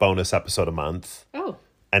get a bonus episode a month. Oh.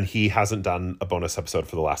 And he hasn't done a bonus episode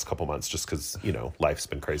for the last couple months just because, life's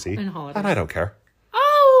been crazy. And holidays. And I don't care.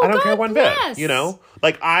 Oh, I don't God care one bless. bit,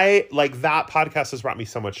 Like, that podcast has brought me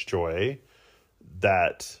so much joy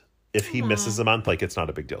that if he misses a month, like, it's not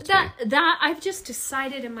a big deal to me. That I've just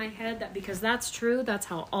decided in my head that because that's true, that's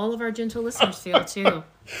how all of our gentle listeners feel, too.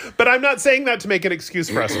 But I'm not saying that to make an excuse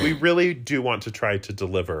for us. We really do want to try to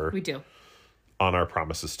deliver We do. on our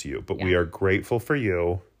promises to you. But we are grateful for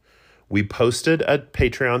you. We posted a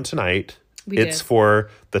Patreon tonight. It's did. for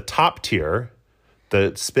the top tier. The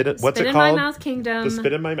what's Spit it called? in My Mouth Kingdom. The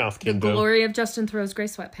Spit in My Mouth The Kingdom. Glory of Justin Thoreau's Gray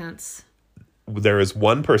Sweatpants. There is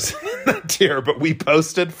one person in that tier, but we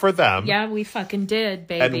posted for them. Yeah, we fucking did,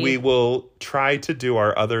 baby. And we will try to do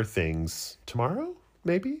our other things tomorrow,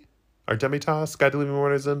 maybe? Our Demitas, Guide to Living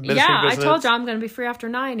Mormonism, Ministry Yeah, I Business. told you I'm going to be free after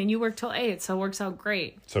 9 and you work till 8, so it works out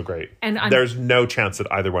great. So great. And there's no chance that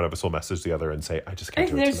either one of us will message the other and say, I just can't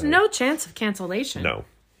do it There's tonight. no chance of cancellation. No.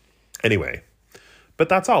 Anyway. But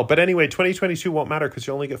that's all. But anyway, 2022 won't matter because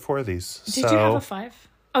you only get 4 of these. Did you have a 5?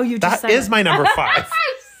 Oh, you just That said is it. my number 5. I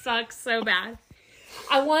suck so bad.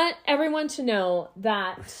 I want everyone to know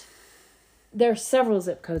that there are several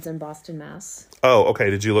zip codes in Boston, Mass. Oh, okay.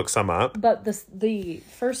 Did you look some up? But the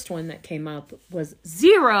first one that came up was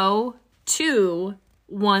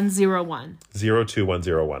 02101.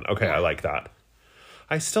 02101. Okay, I like that.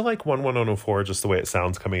 I still like 11104, just the way it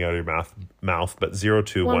sounds coming out of your mouth, but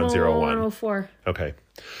 02101. 104. Okay.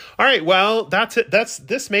 All right, well, that's it.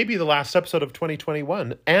 This may be the last episode of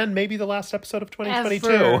 2021 and maybe the last episode of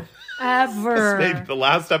 2022. Ever. Maybe the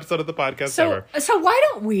last episode of the podcast ever. So why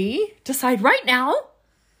don't we decide right now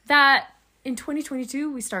that in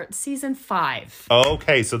 2022 we start season 5.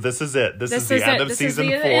 Okay, so this is it. This is the end of season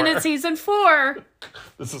 4. End of season 4.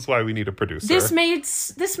 This is why we need a producer. This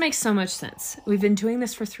makes so much sense. We've been doing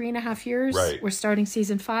this for 3.5 years. Right. We're starting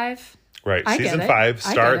season 5. Right. I get Season it. 5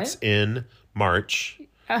 I starts get it. in March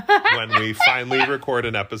when we finally record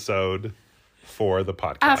an episode for the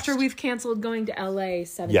podcast. After we've canceled going to LA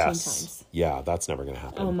 17 times. Yeah, that's never going to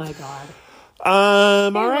happen. Oh my God.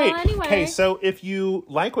 All right. well, anyway. Okay, so if you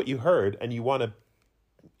like what you heard and you want to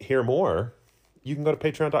hear more, you can go to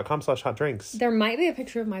patreon.com/hotdrinks. There might be a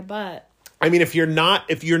picture of my butt. I mean, if you're not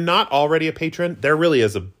already a patron, there really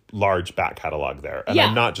is a large back catalog there. And Yeah.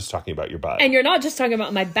 I'm not just talking about your butt. And you're not just talking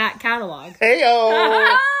about my back catalog. Heyo!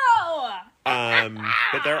 Oh!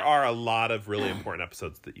 But there are a lot of really important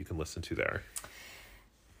episodes that you can listen to there.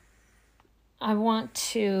 I want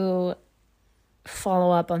to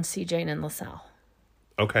follow up on C. Jane and LaSalle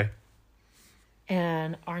Okay.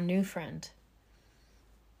 and our new friend,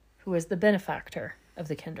 who is the benefactor of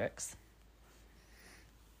the Kendricks,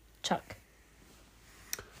 Chuck.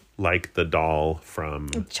 Like the doll from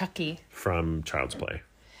Chucky. Child's Play.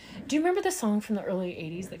 Do you remember the song from the early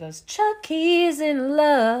 80s that goes, Chucky's in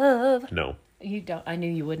love? No. You don't. I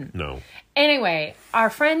knew you wouldn't. No. Anyway,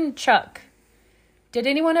 our friend Chuck. Did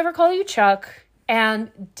anyone ever call you Chuck?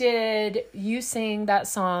 And did you sing that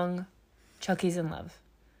song, Chucky's in Love?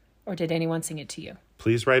 Or did anyone sing it to you?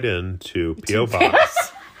 Please write in to P.O.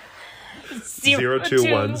 Box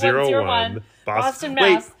 02101 Boston,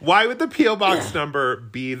 Wait, Mass. why would the P.O. Box number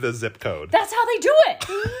be the zip code? That's how they do it.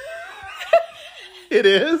 It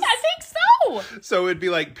is? I think so. So it'd be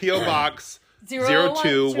like P.O. Box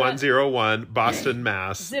 02101 Boston,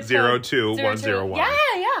 Mass. Zip code 02101. Yeah.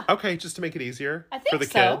 Okay, just to make it easier I think for the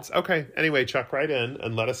so. kids. Okay, anyway, Chuck, write in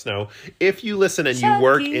and let us know. If you listen and you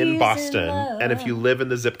work Chucky's in in Boston, love. and if you live in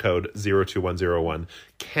the zip code 02101,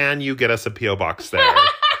 can you get us a P.O. Box there?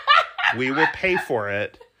 We will pay for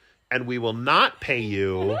it, and we will not pay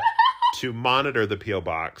you to monitor the P.O.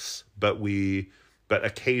 Box, but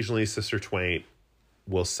occasionally Sister Twain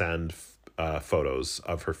will send photos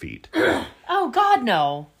of her feet. Oh, God,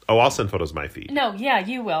 no. Oh, I'll send photos of my feet. No, yeah,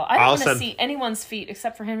 you will. I I'll don't want to send- see anyone's feet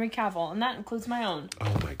except for Henry Cavill, and that includes my own.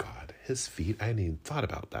 Oh my God, his feet. I hadn't even thought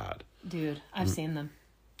about that. Dude, I've seen them.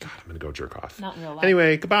 God, I'm going to go jerk off. Not in real life.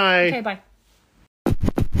 Anyway, goodbye. Okay, bye.